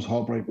Chris Holmes,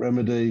 Heartbreak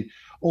Remedy,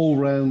 all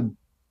round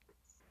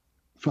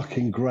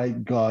fucking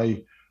great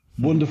guy.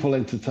 Wonderful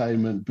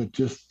entertainment, but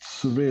just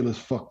surreal as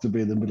fuck to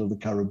be in the middle of the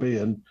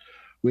Caribbean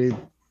with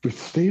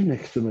Steve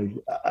next to me,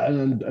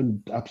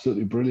 and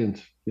absolutely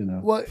brilliant.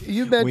 Well,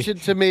 you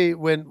mentioned to me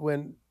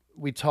when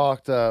we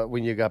talked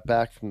when you got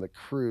back from the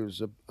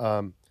cruise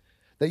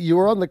that you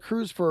were on the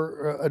cruise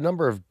for a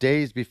number of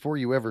days before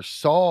you ever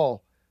saw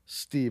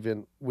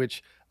Steven,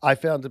 which I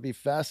found to be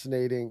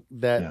fascinating.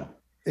 That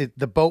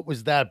the boat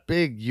was that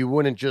big, you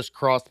wouldn't just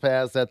cross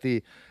paths at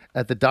the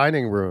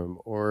dining room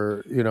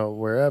or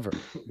wherever.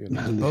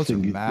 The boats are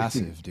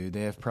massive, dude.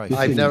 They have probably.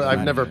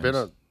 I've never been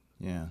on.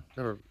 Yeah.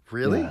 Never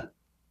really. Yeah.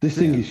 This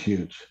thing is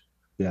huge.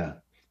 Yeah.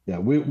 I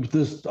think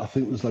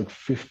there's like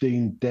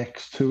 15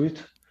 decks to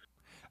it.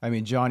 I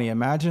mean, Johnny,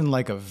 imagine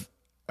like a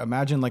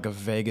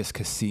Vegas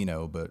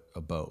casino, but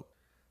a boat.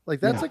 Like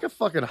that's like a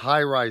fucking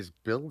high-rise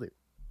building.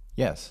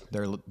 Yes,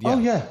 Oh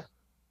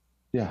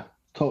yeah,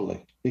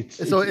 totally.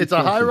 It's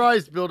a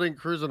high-rise building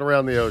cruising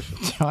around the ocean.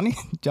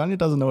 Johnny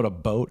doesn't know what a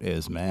boat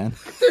is, man.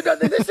 Dude,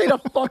 this ain't a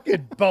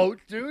fucking boat,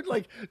 dude.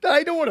 Like,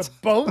 I know what a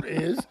boat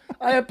is.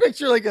 I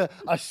picture like a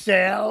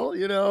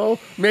sail,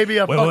 maybe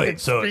a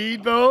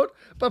speedboat.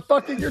 But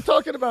fucking, you're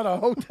talking about a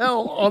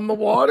hotel on the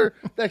water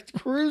that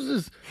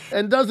cruises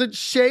and doesn't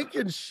shake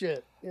and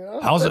shit.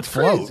 How's it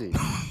float? Crazy.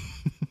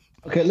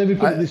 Okay, let me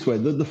put it this way: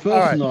 the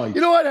first night.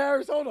 You know what,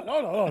 Harris? Hold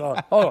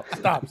on.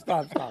 Stop.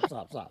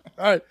 All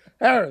right,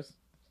 Harris.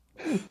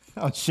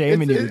 I'm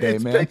shaming you today,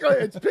 man.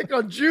 It's pick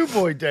on Jew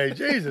Boy Day.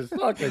 Jesus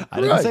fucking Christ. I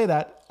didn't say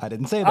that. I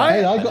didn't say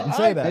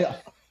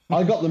that.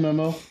 I got the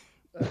memo.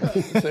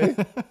 See?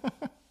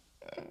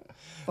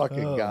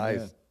 Fucking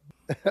guys.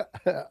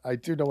 I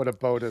do know what a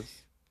boat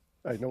is.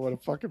 I know what a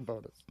fucking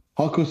boat is.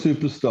 Hardcore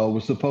Superstar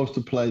was supposed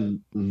to play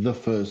the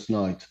first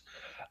night,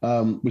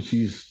 which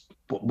is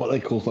what they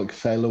call like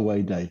Sail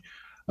Away Day.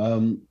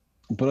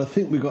 But I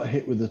think we got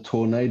hit with a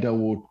tornado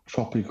or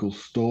tropical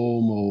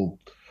storm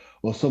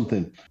or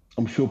something.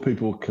 I'm sure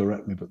people will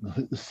correct me, but I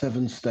think the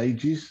 7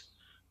 stages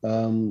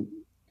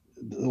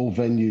all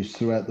venues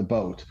throughout the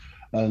boat.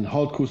 And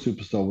Hardcore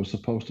Superstar was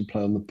supposed to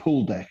play on the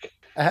pool deck.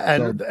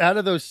 And so, out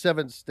of those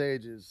 7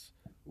 stages,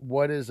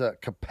 what is a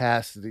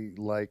capacity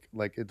like?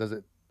 Like, does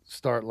it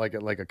start like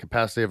a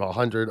capacity of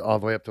 100 all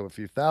the way up to a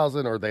few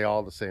thousand, or are they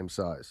all the same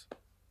size?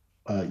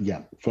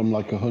 Yeah, from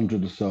like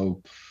 100 or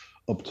so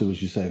up to,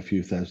 as you say, a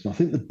few thousand. I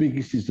think the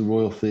biggest is the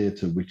Royal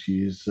Theatre, which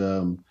is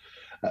a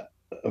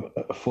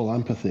full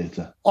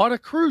amphitheater on a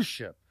cruise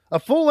ship. A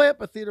full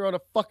amphitheater on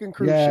a fucking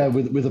cruise ship. Yeah,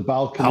 with a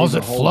balcony. How's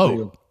it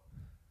float?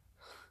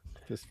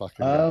 This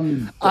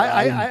fucking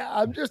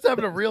I'm just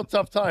having a real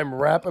tough time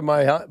wrapping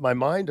my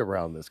mind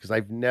around this because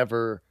I've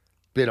never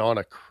been on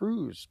a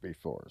cruise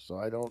before, so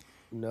I don't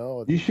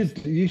know. You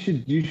should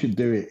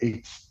do it.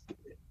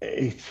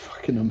 It's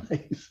fucking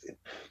amazing.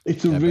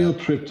 It's a real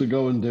trip to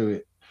go and do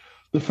it.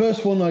 The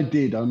first one I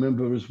did, I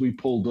remember as we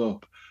pulled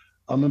up,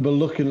 I remember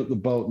looking at the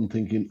boat and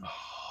thinking,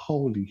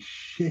 holy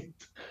shit,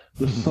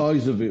 the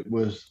size of it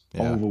was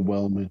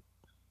overwhelming.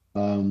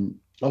 I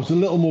was a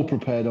little more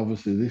prepared,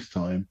 obviously, this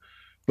time.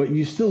 But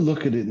you still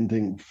look at it and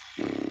think...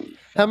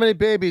 How many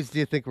babies do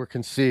you think were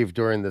conceived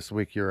during this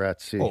week you're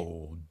at sea?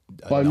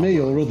 By me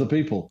or other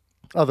people?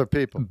 Other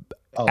people.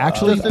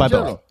 Actually, by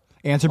both.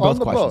 Answer both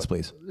questions,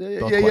 please.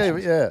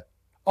 Yeah.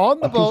 On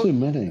the boat. So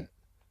many.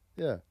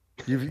 Yeah.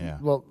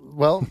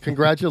 Well,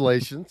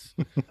 congratulations.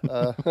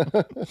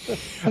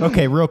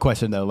 Okay, real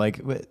question, though.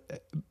 Like,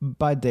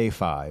 by day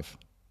 5,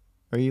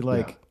 are you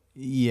like,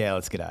 yeah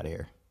let's get out of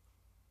here?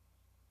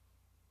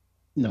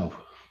 No.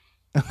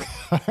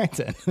 All right,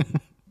 then.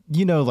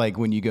 You know, like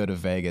when you go to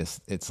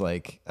Vegas, it's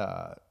like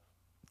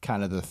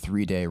kind of the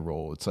 3-day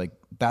rule. It's like,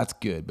 that's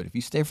good. But if you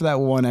stay for that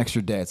one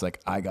extra day, it's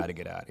like, I got to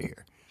get out of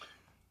here.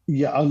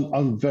 Yeah,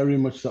 I'm very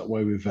much that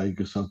way with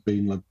Vegas. I've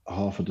been like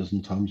half a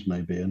dozen times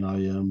maybe.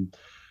 And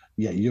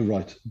you're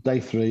right. Day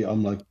 3,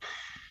 I'm like,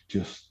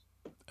 just.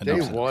 Day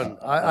 1,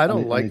 I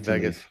don't like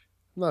Vegas.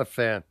 I'm not a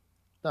fan.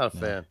 Not a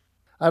fan.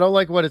 I don't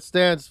like what it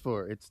stands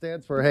for. It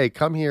stands for, hey,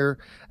 come here.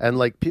 And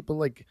like people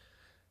like,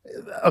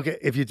 okay,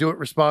 if you do it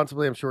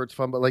responsibly, I'm sure it's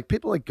fun. But like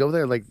people like go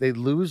there, like they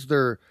lose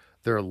their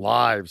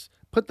lives.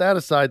 Put that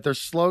aside. Their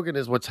slogan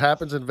is "What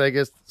happens in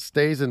Vegas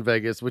stays in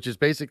Vegas," which is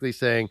basically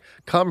saying,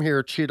 "Come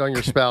here, cheat on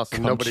your spouse,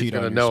 and nobody's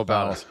going to know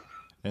about it."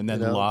 And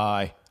then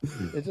lie.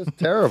 It's just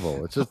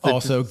terrible. It's just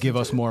also give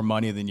us more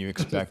money than you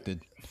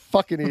expected.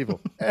 Fucking evil.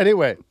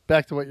 Anyway,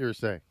 back to what you were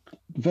saying.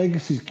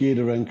 Vegas is geared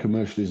around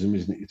commercialism,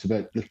 isn't it? It's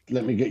about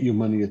let me get you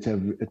money at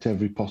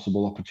every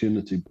possible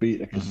opportunity. Be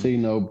it a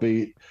casino,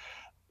 be it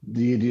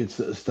the idiots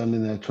that are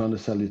standing there trying to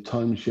sell you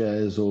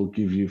timeshares or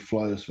give you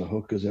flyers for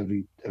hookers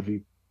every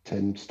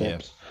 10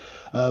 steps.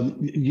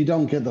 You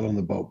don't get that on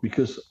the boat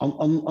because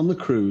on the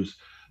cruise,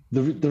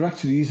 there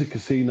actually is a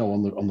casino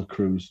on the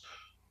cruise,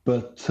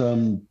 but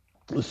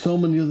there's so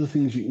many other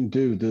things you can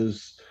do.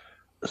 There's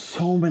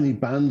so many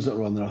bands that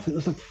are on there. I think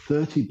there's like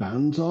 30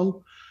 bands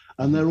on,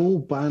 and they're all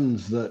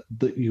bands that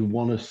you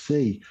want to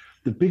see.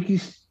 The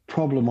biggest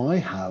problem I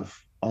have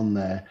on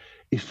there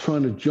is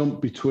trying to jump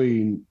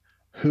between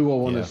who I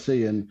want to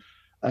see and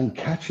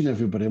catching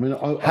everybody. I mean,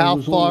 how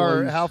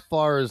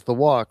far is the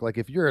walk? Like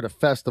if you're at a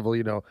festival,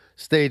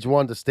 stage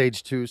 1 to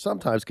stage 2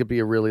 sometimes could be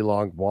a really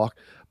long walk.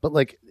 But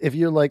like if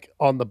you're like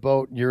on the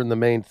boat, you're in the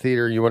main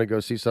theater, you want to go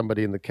see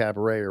somebody in the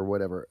cabaret or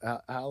whatever.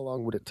 How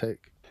long would it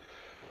take?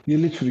 You're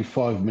literally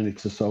 5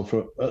 minutes or so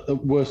for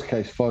at worst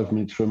case 5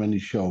 minutes from any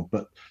show.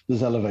 But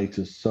there's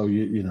elevators, so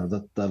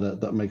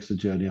that makes the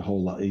journey a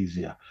whole lot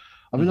easier.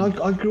 I mean,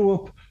 I grew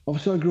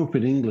up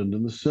in England,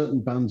 and there's certain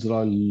bands that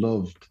I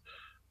loved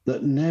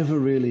that never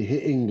really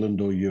hit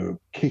England or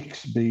Europe.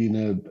 Kix being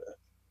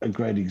a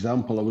great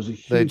example. I was a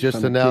huge They just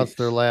fan announced of Kix.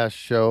 their last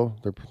show.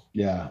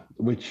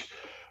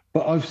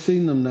 But I've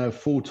seen them now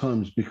 4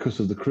 times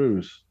because of the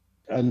cruise,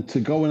 and to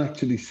go and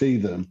actually see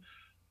them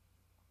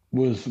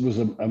was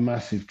a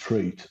massive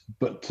treat.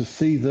 But to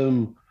see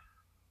them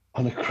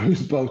on a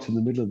cruise boat in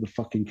the middle of the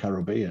fucking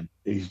Caribbean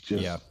is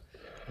just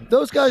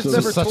those guys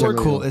never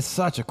toured. It's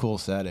such a cool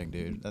setting,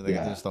 dude. I think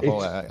just the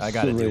whole. I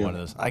got to do one of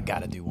those. I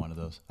got to do one of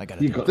those.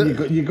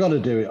 You got to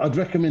do it. I'd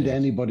recommend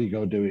anybody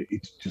go do it.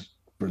 It's just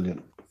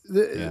brilliant.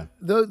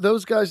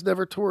 Those guys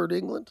never toured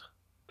England.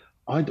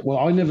 I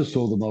never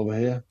saw them over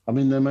here. I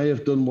mean, they may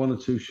have done 1 or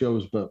 2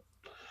 shows, but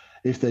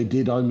if they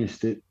did, I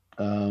missed it.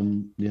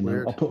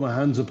 I'll put my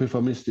hands up if I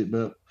missed it,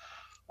 but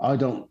I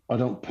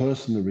don't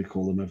personally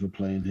recall them ever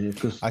playing here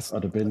because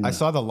I'd have been there. I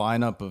saw the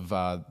lineup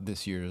of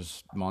this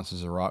year's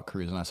Monsters of Rock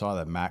cruise, and I saw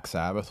that Mac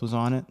Sabbath was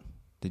on it.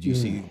 Did you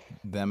see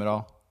them at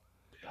all?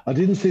 I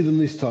didn't see them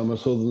this time. I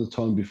saw them the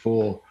time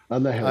before,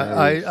 and they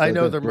I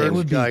know the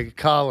merch guy,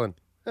 Colin.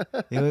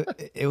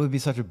 it would be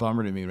such a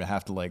bummer to me to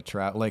have to like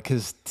travel, like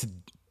because to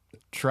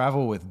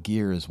travel with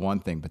gear is one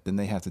thing, but then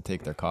they have to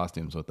take their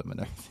costumes with them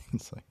and everything.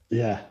 It's like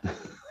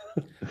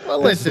Well,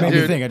 listen,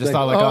 dude. I just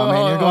thought, like,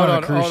 you're going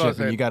on a cruise ship,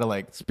 and you got to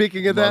like.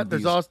 Speaking of that,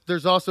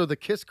 there's also the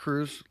Kiss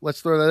cruise.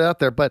 Let's throw that out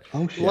there. But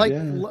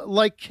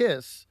like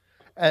Kiss,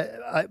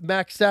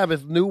 Mac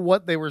Sabbath knew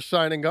what they were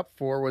signing up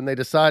for when they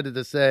decided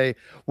to say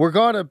we're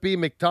going to be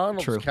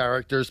McDonald's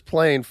characters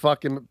playing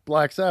fucking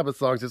Black Sabbath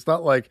songs. It's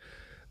not like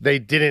they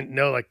didn't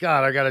know, like,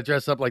 God, I got to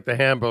dress up like the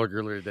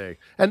Hamburglar today.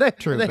 And the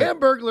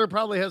Hamburglar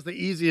probably has the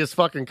easiest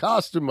fucking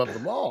costume of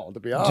them all, to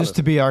be honest. Just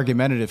to be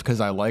argumentative,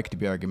 because I like to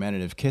be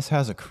argumentative, Kiss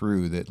has a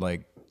crew that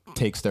like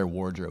takes their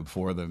wardrobe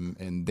for them,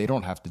 and they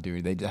don't have to do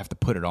it. They have to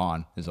put it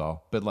on is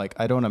all. But like,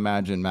 I don't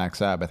imagine Max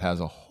Sabbath has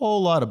a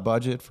whole lot of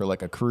budget for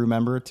like a crew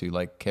member to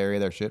like carry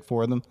their shit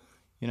for them,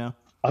 you know?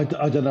 I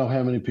don't know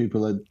how many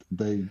people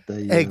they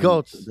Hey,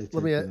 Gulch,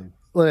 let me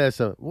ask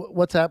something.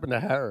 What's happened to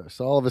Harris?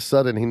 All of a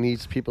sudden, he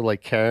needs people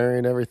like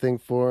carrying everything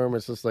for him.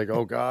 It's just like,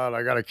 oh God,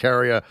 I got to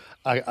carry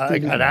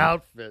an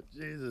outfit.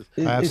 Jesus,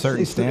 I have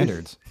certain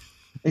standards.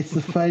 It's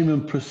the fame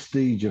and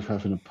prestige of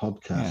having a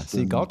podcast. Yeah,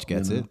 see, Gulch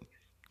gets it.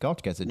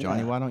 Gulch gets it,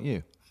 Johnny. Yeah. Why don't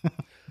you?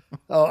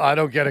 Oh, I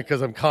don't get it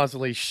because I'm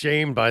constantly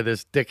shamed by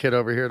this dickhead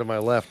over here to my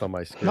left on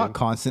my screen. Not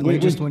constantly,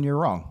 just when you're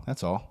wrong.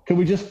 That's all. Can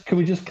we just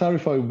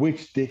clarify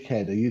which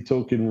dickhead? Are you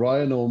talking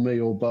Ryan or me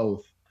or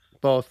both?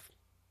 Both.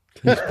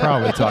 He's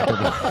probably talking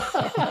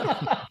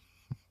about.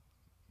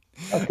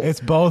 Okay. It's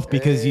both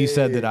because you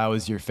said that I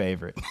was your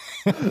favorite.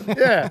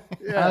 Yeah,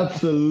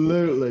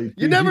 absolutely.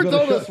 You never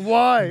told us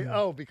why.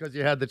 Oh, because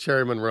you had the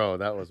Cherry Monroe.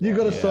 That was. You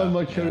got to sign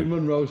my Cherry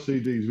Monroe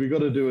CDs. We got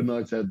to do a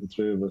night out, the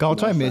three of us.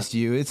 Gulch, I missed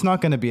you. It's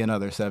not going to be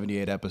another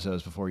 78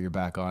 episodes before you're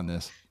back on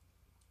this.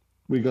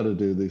 We got to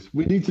do this.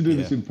 We need to do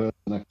this in person,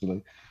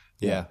 actually.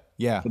 Yeah,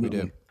 we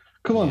do.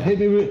 Come on, hit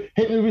me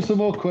with some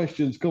more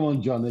questions. Come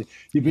on, Johnny.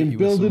 You've been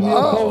building me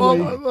up all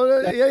week.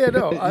 No. You're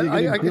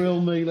gonna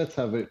grill me. Let's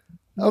have it.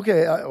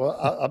 Okay,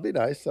 I'll be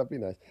nice.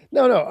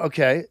 No,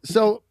 okay.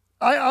 So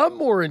I'm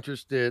more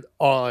interested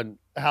on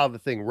how the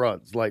thing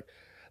runs. Like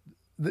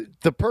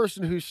the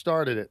person who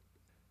started it,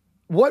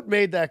 what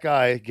made that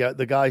guy,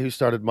 the guy who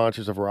started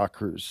Monsters of Rock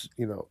Cruise,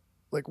 you know,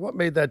 like what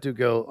made that dude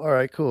go, all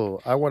right,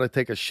 cool. I want to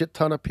take a shit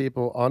ton of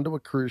people onto a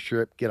cruise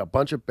ship, get a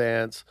bunch of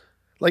bands.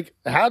 Like,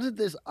 how did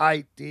this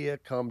idea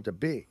come to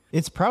be?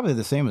 It's probably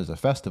the same as a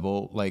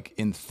festival. Like,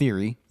 in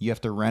theory, you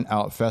have to rent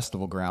out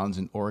festival grounds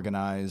and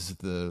organize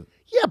the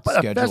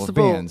schedule of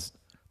bands.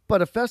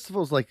 But a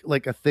festival's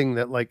like a thing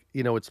that, like,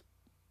 you know, it's,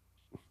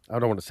 I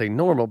don't want to say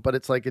normal, but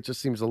it's like, it just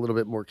seems a little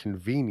bit more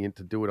convenient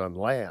to do it on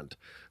land.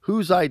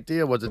 Whose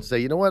idea was it to say,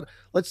 you know what,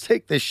 let's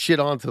take this shit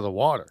onto the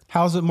water?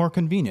 How's it more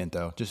convenient,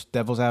 though? Just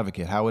devil's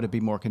advocate. How would it be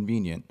more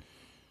convenient?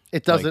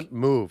 It doesn't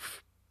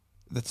move.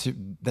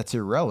 That's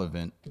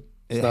irrelevant.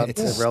 It's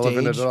not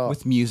relevant at all.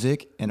 With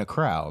music and a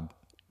crowd.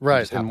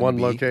 Right, in one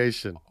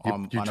location.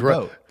 On a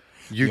boat.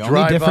 The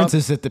only difference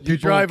is that the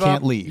people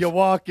can't leave. You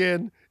walk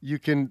in, you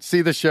can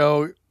see the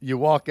show, you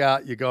walk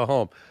out, you go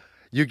home.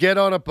 You get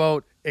on a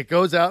boat, it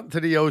goes out into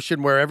the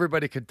ocean where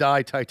everybody could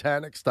die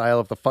Titanic style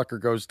if the fucker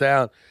goes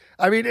down.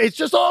 I mean, it's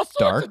just all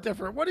sorts of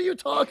different. What are you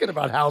talking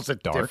about? How's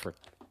it different?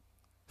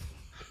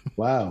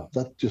 Wow,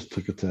 that just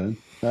took a turn.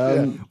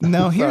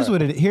 No, here's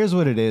what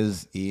it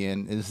is,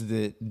 Ian, is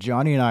that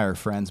Johnny and I are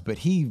friends, but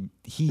he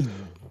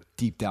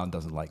deep down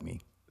doesn't like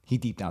me. He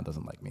deep down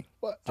doesn't like me.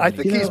 Well, I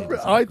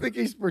think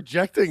he's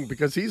projecting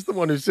because he's the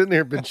one who's sitting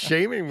here been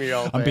shaming me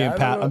all day.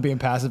 I'm being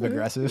passive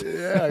aggressive.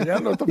 Yeah, I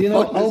don't know what the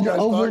fuck this guy's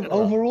talking about.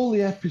 Over all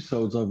the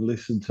episodes I've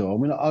listened to, I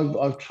mean,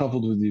 I've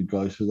traveled with you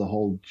guys through the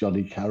whole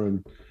Johnny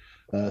Karen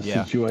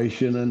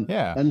situation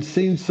and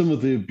seen some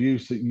of the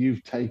abuse that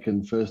you've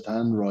taken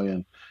firsthand,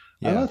 Ryan.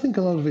 Yeah. And I think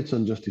a lot of it's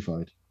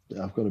unjustified.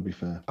 I've got to be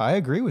fair. I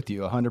agree with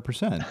you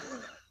 100%.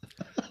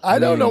 I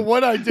don't know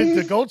what I did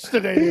to Gulch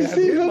today to have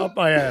him up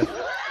my ass.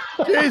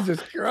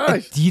 Jesus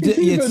Christ. He's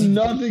even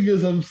nodding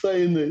as I'm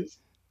saying this.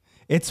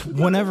 It's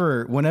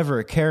whenever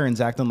a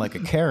Karen's acting like a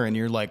Karen,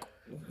 you're like,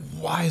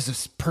 why is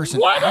this person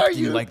what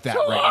acting like that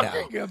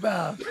right now?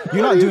 About?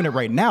 You're not doing it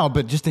right now,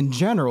 but just in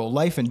general,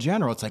 life in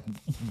general, it's like,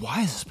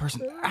 why is this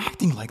person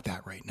acting like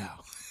that right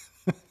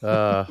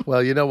now?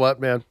 Well, you know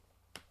what, man?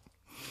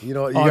 You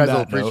know what? You guys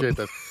will appreciate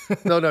this.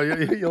 No,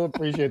 you'll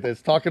appreciate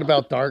this. Talking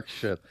about dark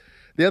shit.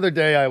 The other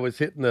day, I was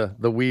hitting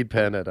the weed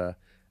pen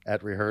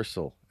at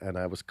rehearsal, and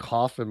I was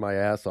coughing my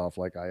ass off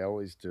like I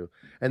always do.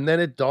 And then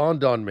it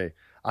dawned on me.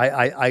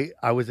 I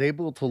was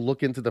able to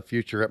look into the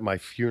future at my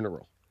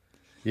funeral,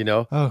 you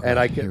know? Oh, and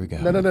here we go.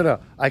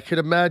 No. I could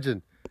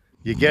imagine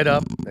you get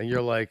up and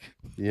you're like,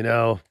 you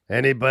know,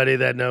 anybody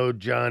that know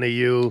Johnny,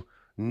 you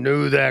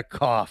knew that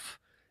cough,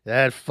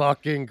 that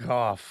fucking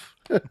cough.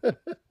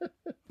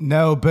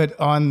 No, but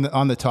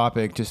on the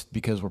topic, just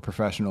because we're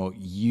professional,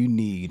 you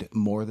need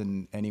more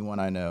than anyone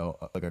I know,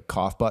 like a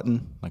cough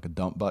button, like a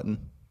dump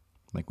button.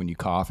 Like when you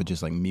cough, it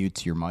just like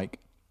mutes your mic.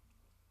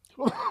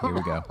 Here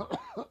we go.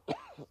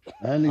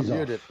 And he's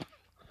muted.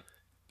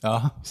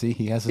 See,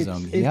 he has his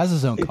own. He has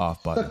his own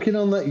cough button. Sucking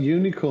on that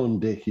unicorn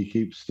dick he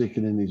keeps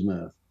sticking in his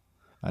mouth.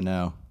 I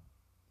know.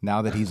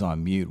 Now that he's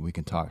on mute, we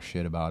can talk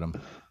shit about him.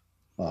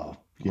 Oh,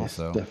 yes,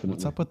 also, definitely.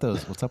 What's up with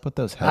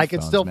those headphones? I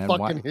can still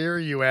fucking hear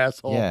you,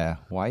 asshole. Yeah,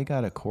 why you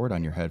got a cord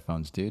on your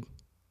headphones, dude?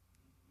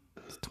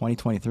 It's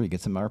 2023.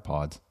 Get some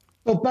AirPods.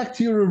 Well, back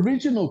to your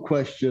original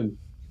question.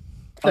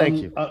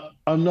 Thank you.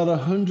 I'm not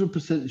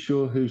 100%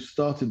 sure who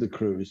started the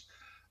cruise.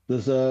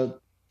 There's a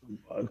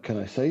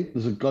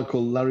guy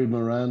called Larry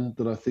Moran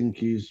that I think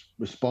he's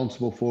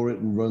responsible for it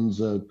and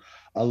runs a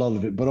a lot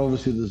of it. But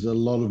obviously, there's a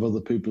lot of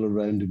other people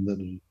around him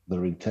that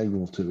are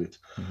integral to it.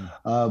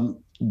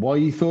 Why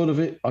he thought of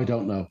it, I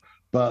don't know.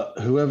 But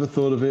whoever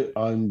thought of it,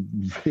 I'm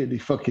really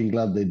fucking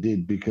glad they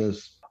did,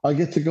 because I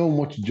get to go and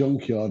watch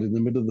Junkyard in the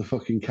middle of the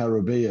fucking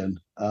Caribbean,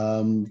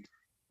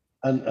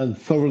 and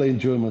thoroughly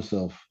enjoy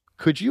myself.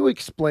 Could you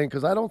explain,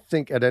 because I don't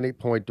think at any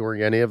point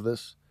during any of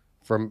this,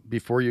 from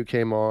before you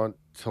came on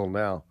till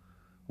now,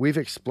 we've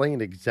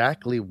explained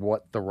exactly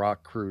what the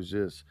Rock Cruise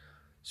is.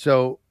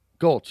 So,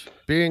 Gulch,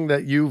 being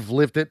that you've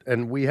lived it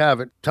and we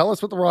haven't, tell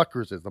us what the Rock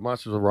Cruise is, the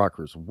Monsters of Rock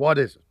Cruise. What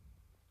is it?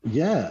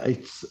 Yeah,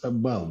 it's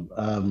I'm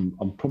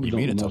probably You not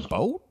mean the it's most... a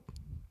boat?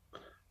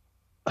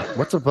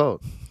 What's a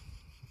boat?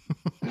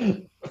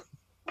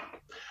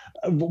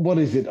 What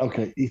is it?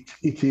 Okay,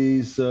 it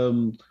is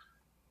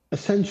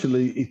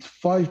essentially it's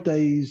 5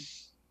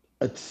 days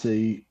at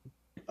sea,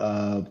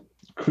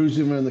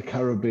 cruising around the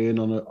Caribbean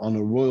on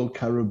a Royal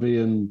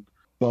Caribbean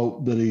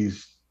boat that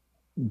is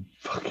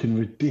fucking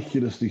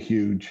ridiculously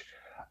huge.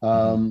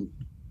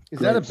 Is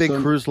that a big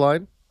cruise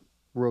line?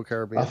 Royal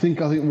Caribbean? I think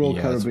Royal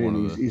Yeah, it's one Caribbean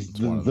of the- is it's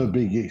one of the the-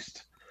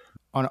 biggest.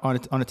 On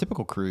a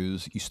typical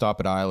cruise, you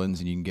stop at islands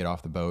and you can get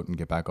off the boat and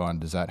get back on.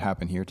 Does that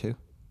happen here too?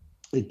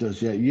 It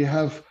does, yeah. You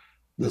have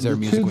Is there the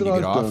music two when you that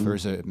get I've off, done- or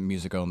is it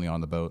music only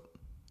on the boat?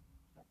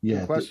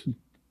 Yeah, question.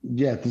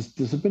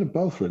 there's a bit of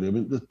both really. I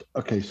mean,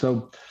 okay,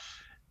 so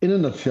in a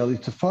nutshell,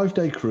 it's a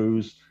 5-day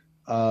cruise.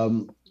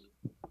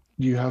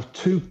 You have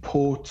 2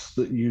 ports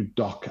that you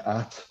dock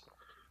at.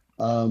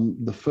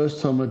 The first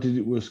time I did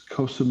it was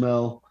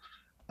Cozumel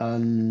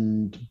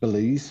and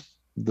Belize.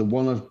 The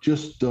one I've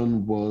just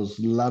done was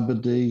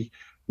Labadee,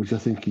 which I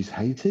think is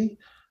Haiti,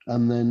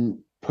 and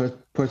then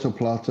Puerto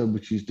Plata,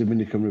 which is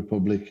Dominican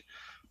Republic.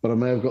 But I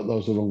may have got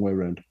those the wrong way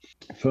around.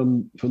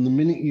 From the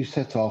minute you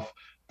set off,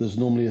 there's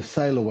normally a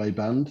sail away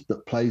band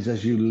that plays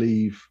as you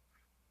leave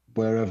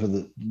wherever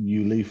that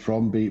you leave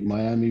from, be it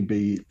Miami,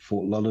 be it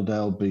Fort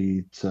Lauderdale, be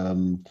it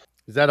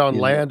Is that on you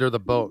know, land or the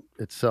boat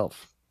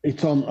itself?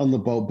 it's on the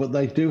boat, but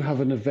they do have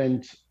an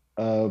event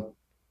the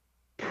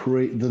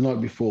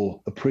night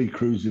before, a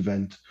pre-cruise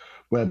event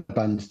where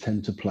bands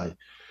tend to play.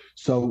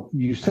 So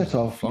you set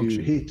off,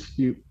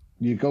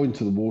 you go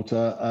into the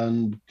water,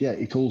 and yeah,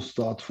 it all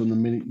starts from the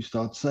minute you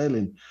start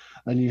sailing,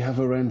 and you have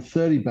around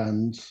 30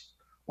 bands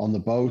on the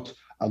boat,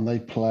 and they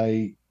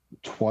play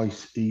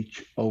twice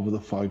each over the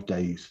 5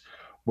 days.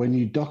 When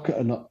you dock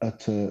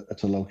at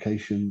a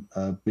location,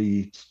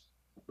 be it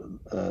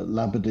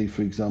Labadee,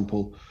 for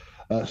example,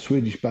 a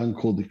Swedish band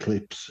called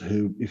Eclipse,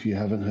 who, if you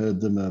haven't heard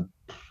them,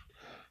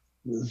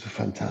 it's a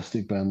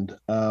fantastic band.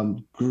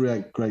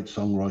 Great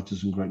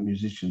songwriters and great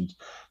musicians.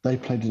 They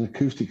played an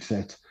acoustic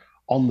set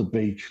on the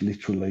beach,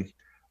 literally,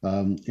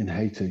 in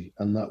Haiti,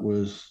 and that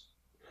was.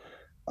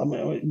 I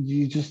mean,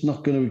 you're just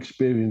not going to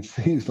experience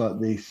things like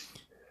this.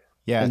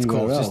 Yeah, it's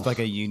cool. It's else. just like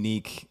a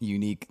unique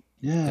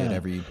Yeah. at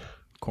every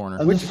corner.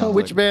 And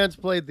Which bands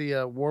played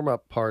the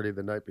warm-up party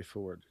the night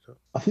before?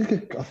 I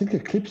think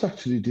Eclipse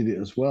actually did it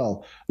as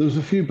well. There was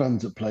a few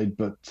bands that played,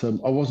 but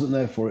I wasn't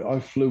there for it. I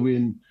flew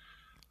in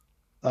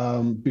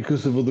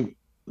because of other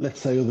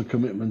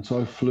commitments.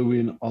 I flew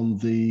in on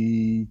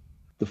the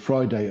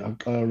Friday. I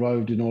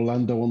arrived in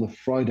Orlando on the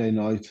Friday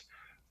night,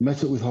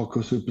 met up with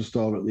Hardcore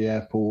Superstar at the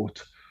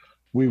airport.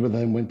 We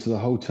went to the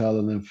hotel,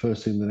 and then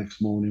first thing the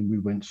next morning we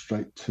went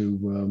straight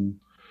to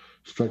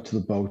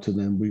the boat, and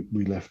then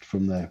we left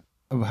from there.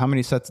 How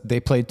many sets? They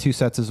played 2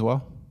 sets as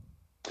well?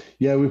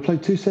 Yeah, we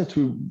played 2 sets.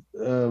 We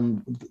were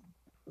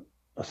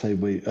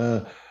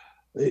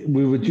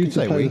due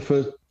to play the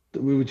first.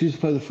 We were due to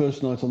play the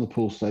first night on the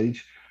pool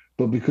stage,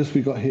 but because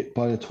we got hit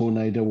by a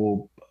tornado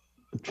or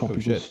a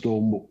tropical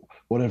storm,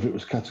 whatever it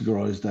was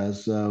categorized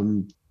as,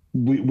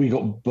 we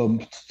got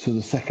bumped to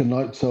the second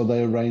night. So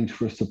they arranged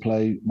for us to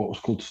play what was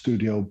called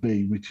Studio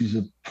B, which is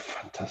a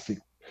fantastic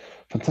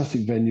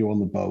venue on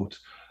the boat.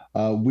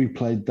 We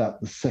played that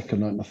the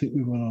second night, and I think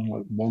we went on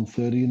like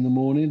 1:30 in the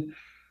morning,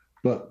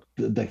 but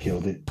they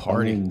killed it.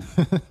 Party. I mean,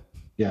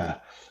 yeah,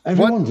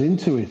 everyone's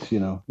into it.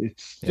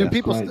 It's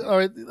people great. all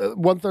right?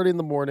 1:30 in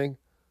the morning,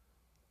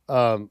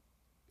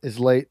 is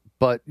late,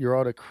 but you're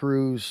on a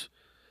cruise.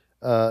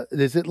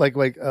 Is it like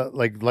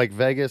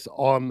Vegas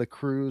on the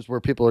cruise where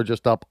people are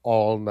just up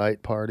all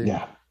night partying?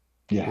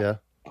 Yeah,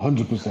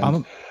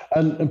 100%.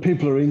 And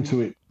people are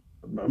into it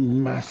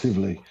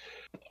massively.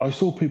 I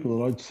saw people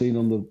that I'd seen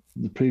on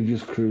the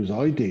previous cruise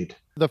I did.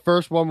 The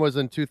first one was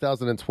in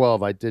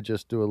 2012. I did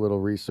just do a little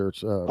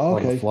research on the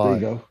Okay, fly. there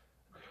you go.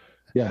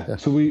 Yeah.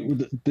 So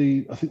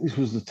I think this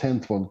was the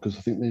 10th one, because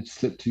I think they'd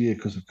slipped a year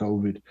because of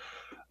COVID.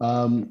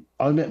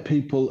 I met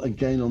people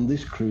again on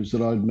this cruise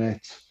that I'd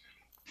met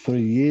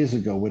 3 years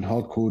ago when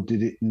Hardcore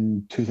did it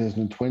in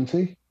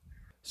 2020.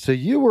 So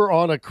you were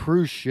on a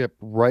cruise ship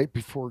right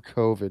before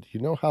COVID. You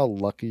know how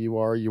lucky you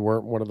are. You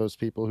weren't one of those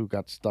people who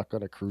got stuck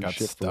on a cruise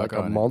ship for like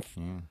a month.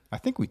 Yeah. I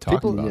think we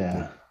talked about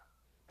it.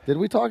 Did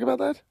we talk about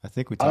that? I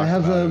think we talked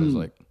about it. It was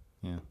like,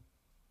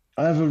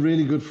 I have a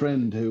really good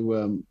friend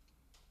who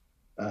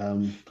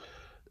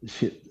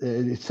shit,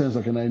 it sounds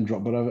like a name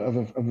drop, but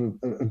I've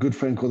a good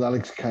friend called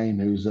Alex Kane,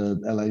 who's a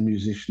LA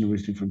musician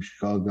originally from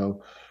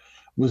Chicago,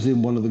 was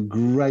in one of the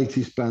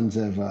greatest bands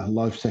ever,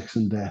 Life, Sex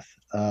and Death.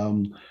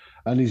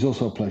 And he's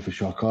also played for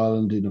Shark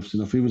Island, Enough's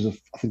Enough. He was,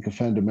 I think, a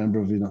founder member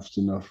of Enough's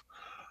Enough.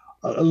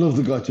 I love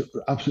the guy,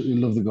 absolutely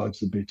love the guy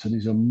to the bits, and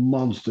he's a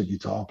monster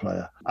guitar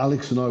player.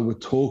 Alex and I were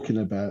talking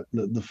about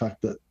the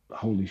fact that,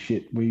 holy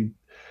shit, we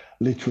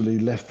literally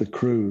left the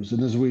cruise.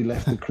 And as we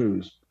left the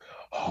cruise,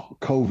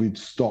 COVID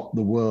stopped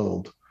the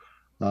world.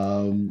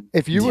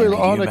 If you were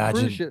on a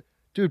cruise ship,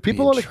 dude,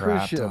 people on a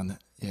cruise ship,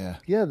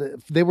 yeah,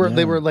 they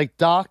were like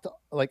docked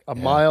like a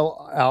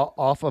mile out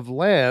off of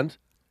land,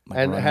 like,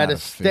 and had to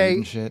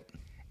stay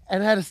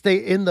and had to stay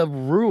in the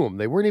room.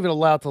 They weren't even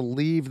allowed to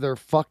leave their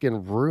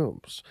fucking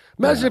rooms.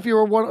 Imagine if you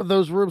were one of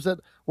those rooms that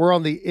were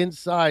on the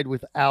inside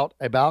without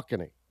a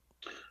balcony.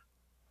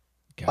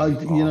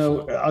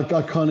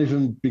 I can't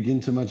even begin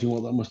to imagine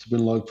what that must have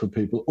been like for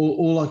people.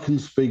 All I can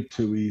speak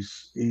to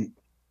is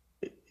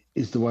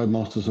the way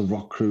Masters of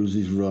Rock Cruise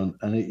is run,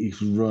 and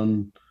it's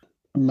run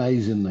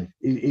amazingly.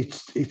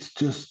 It's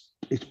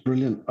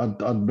brilliant.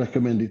 I'd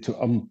recommend it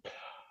to.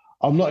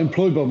 I'm not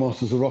employed by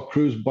Masters of Rock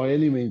Cruise by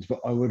any means, but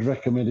I would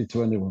recommend it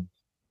to anyone.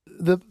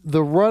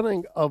 The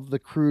running of the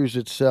cruise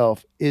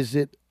itself, is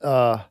it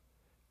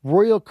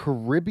Royal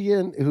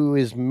Caribbean who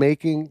is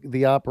making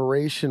the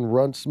operation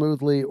run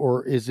smoothly,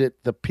 or is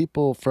it the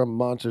people from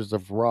Monsters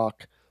of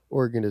Rock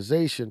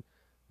organization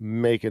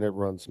making it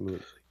run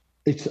smoothly?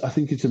 I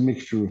think it's a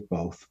mixture of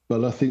both,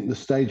 but I think the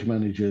stage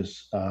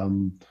managers, I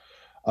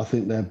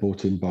think they're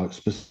brought in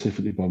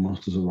specifically by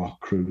Masters of Rock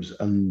Cruise,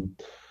 and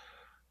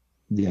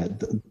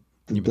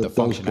but the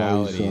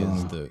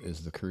functionality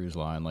is the cruise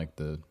line, like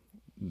the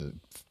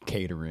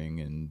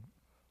catering and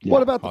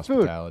what about the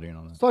food? And all that.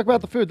 Let's talk about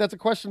the food. That's a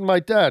question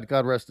my dad,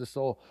 God rest his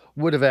soul,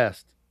 would have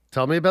asked.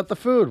 Tell me about the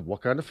food.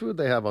 What kind of food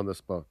they have on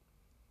this boat?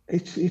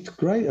 It's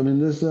great. I mean,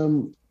 there's a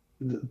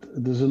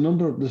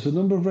number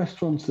of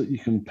restaurants that you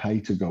can pay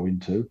to go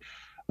into.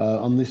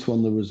 On this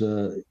one, there was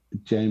a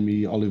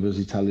Jamie Oliver's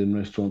Italian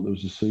restaurant. There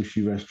was a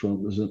sushi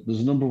restaurant. There's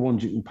a number of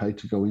ones you can pay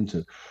to go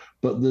into,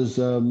 but there's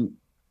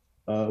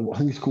I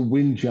think it's called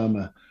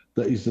Windjammer,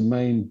 that is the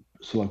main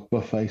sort of like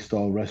buffet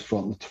style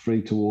restaurant that's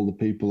free to all the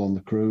people on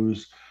the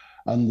cruise,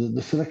 and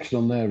the selection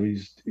on there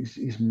is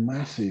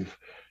massive.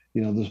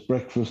 You know, there's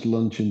breakfast,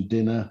 lunch, and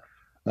dinner.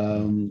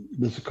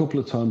 There's a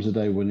couple of times a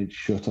day when it's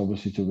shut,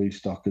 obviously, to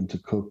restock and to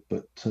cook,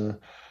 but the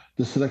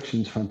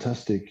selection's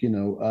fantastic. You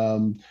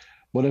know,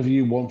 whatever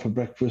you want for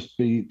breakfast,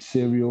 be it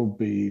cereal,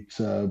 be it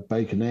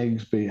bacon,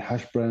 eggs, be it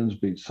hash browns,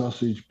 be it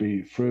sausage, be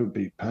it fruit,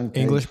 be it pancakes.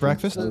 English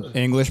breakfast?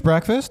 English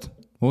breakfast?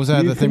 What was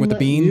that? The thing with the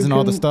beans and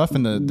all the stuff,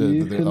 and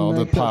all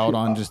the piled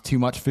on just too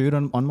much food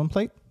on one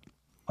plate?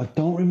 I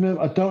don't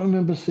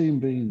remember seeing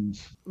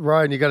beans.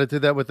 Ryan, you got to do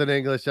that with an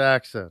English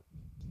accent.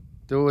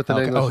 Do it with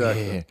an English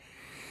accent. Yeah.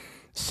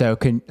 So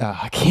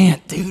I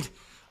can't, dude.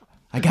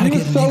 I gotta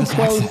get an English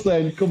accent.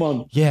 Then. Come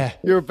on. Yeah,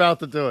 you're about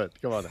to do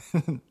it. Come on.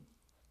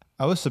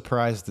 I was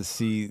surprised to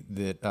see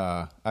that.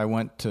 I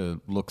went to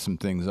look some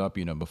things up,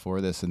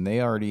 before this, and they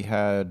already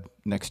had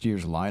next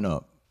year's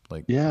lineup,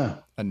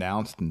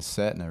 announced and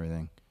set and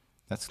everything.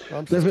 That's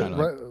kind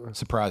of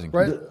surprising.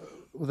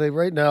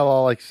 Right now,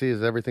 all I see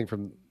is everything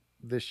from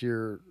this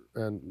year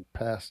and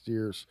past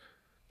years.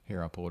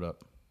 Here, I'll pull it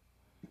up.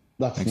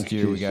 That's next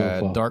year we got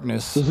so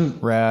Darkness,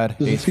 Rad.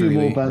 There's Ace a few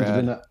Frehley, more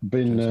bands Rad,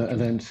 been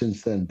announced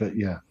since then, but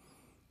yeah.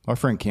 Our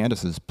friend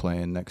Candace is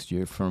playing next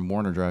year from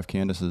Warner Drive.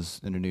 Candace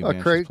is in a new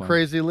band.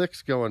 Crazy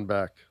Licks going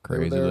back.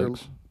 Crazy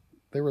Licks.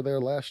 They were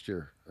there last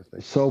year, I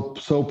think. So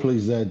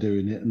pleased they're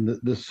doing it, and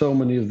there's so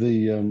many of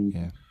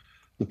the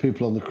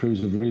people on the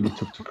cruise have really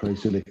took to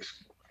Crazy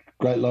Licks.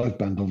 Great live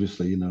band,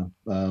 obviously,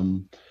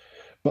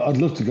 but I'd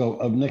love to go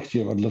next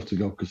year. I'd love to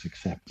go because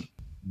Accept,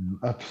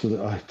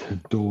 absolutely, I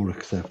adore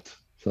Accept.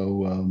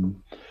 So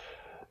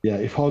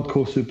if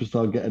Hardcore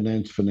Superstar get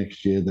announced for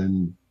next year,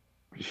 then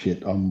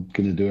shit, I'm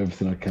gonna do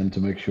everything I can to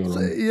make sure. So,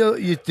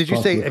 did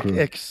you say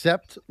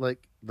Accept,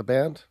 like the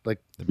band, like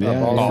the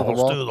band?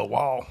 Balls to the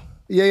wall.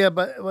 Yeah,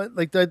 but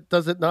like that,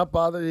 does it not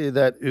bother you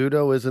that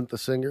Udo isn't the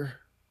singer?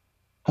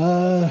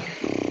 I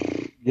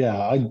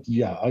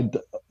love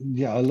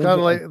kind of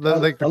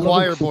like the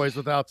choir boys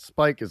without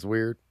Spike is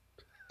weird.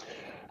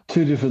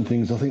 Two different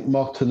things. I think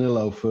Mark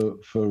Tonillo for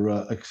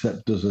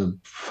Accept does a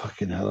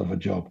fucking hell of a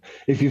job.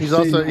 He's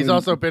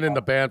also been in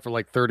the band for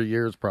like 30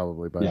 years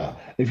probably. But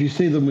if you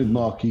see them with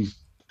Mark,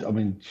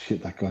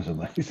 that guy's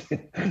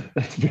amazing.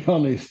 Let's be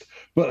honest.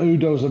 But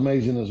Udo's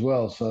amazing as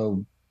well.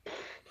 So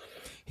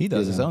he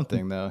does his own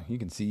thing though. You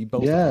can see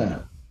both. Yeah, of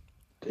them.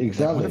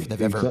 Exactly. Wonder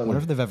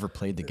if they've ever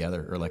played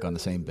together or like on the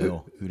same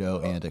bill,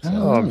 Udo and Accept.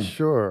 Oh, I'm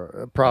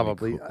sure,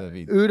 probably.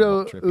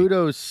 Cool.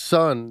 Udo's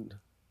son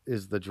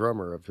is the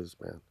drummer of his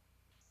band.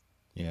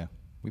 Yeah,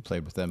 we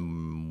played with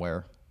them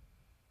where?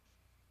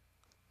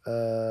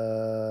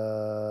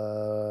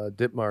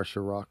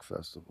 Dithmarscher Rock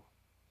Festival.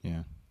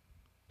 Yeah,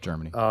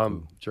 Germany.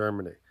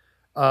 Germany.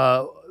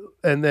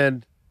 And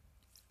then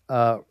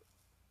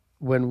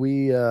when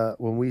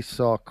we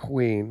saw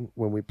Queen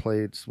when we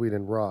played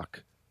Sweden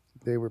Rock,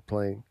 they were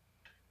playing,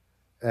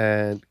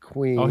 and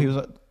Queen.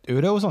 Oh,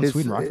 Udo was on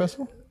Sweden Rock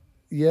Festival.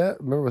 Yeah,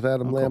 remember with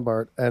Adam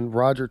Lambert and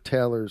Roger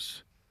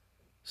Taylor's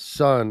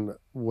son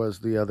was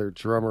the other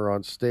drummer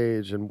on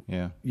stage, and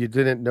you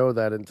didn't know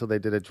that until they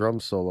did a drum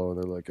solo,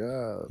 and they're like,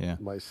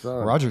 my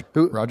son.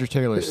 Roger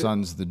Taylor's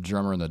son's the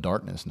drummer in the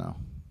Darkness now.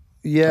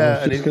 Yeah,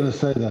 I was just going to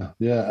say that.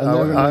 Yeah,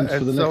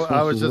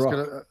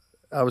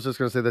 I was just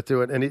going to say that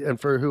too. And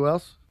for who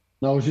else?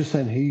 No, I was just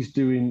saying he's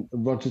doing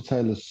Roger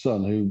Taylor's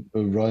son,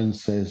 who Ryan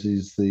says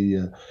is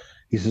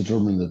he's the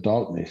drummer in the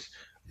Darkness.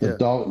 The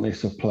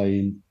Darkness are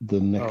playing the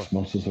next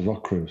Monsters of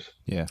Rock cruise.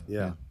 Yeah.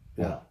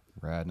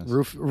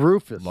 Radness.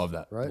 Rufus. Love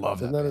that. Right? Love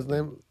that. Isn't that his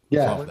name?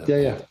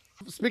 Yeah.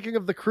 Speaking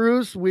of the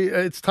cruise,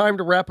 it's time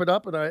to wrap it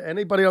up. And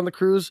anybody on the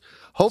cruise,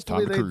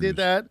 hopefully they did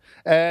that,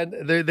 and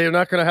they're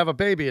not going to have a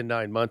baby in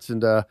 9 months.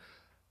 And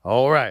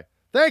all right.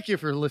 Thank you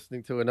for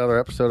listening to another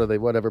episode of the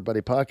What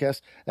Everybody podcast.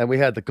 And we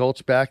had the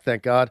Gulch back,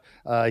 thank God.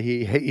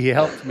 He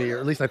helped me, or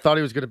at least I thought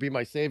he was going to be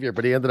my savior,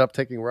 but he ended up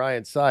taking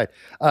Ryan's side.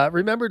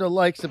 Remember to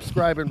like,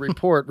 subscribe, and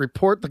report.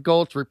 Report the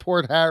Gulch,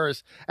 report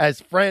Harris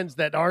as friends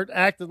that aren't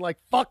acting like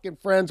fucking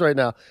friends right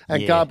now.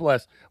 And God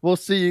bless. We'll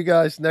see you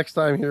guys next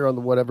time here on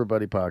the What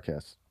Everybody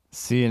podcast.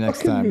 See you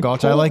next time.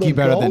 Gulch, I like you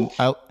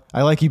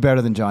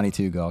better than Johnny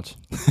too, Gulch.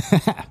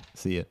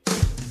 See you.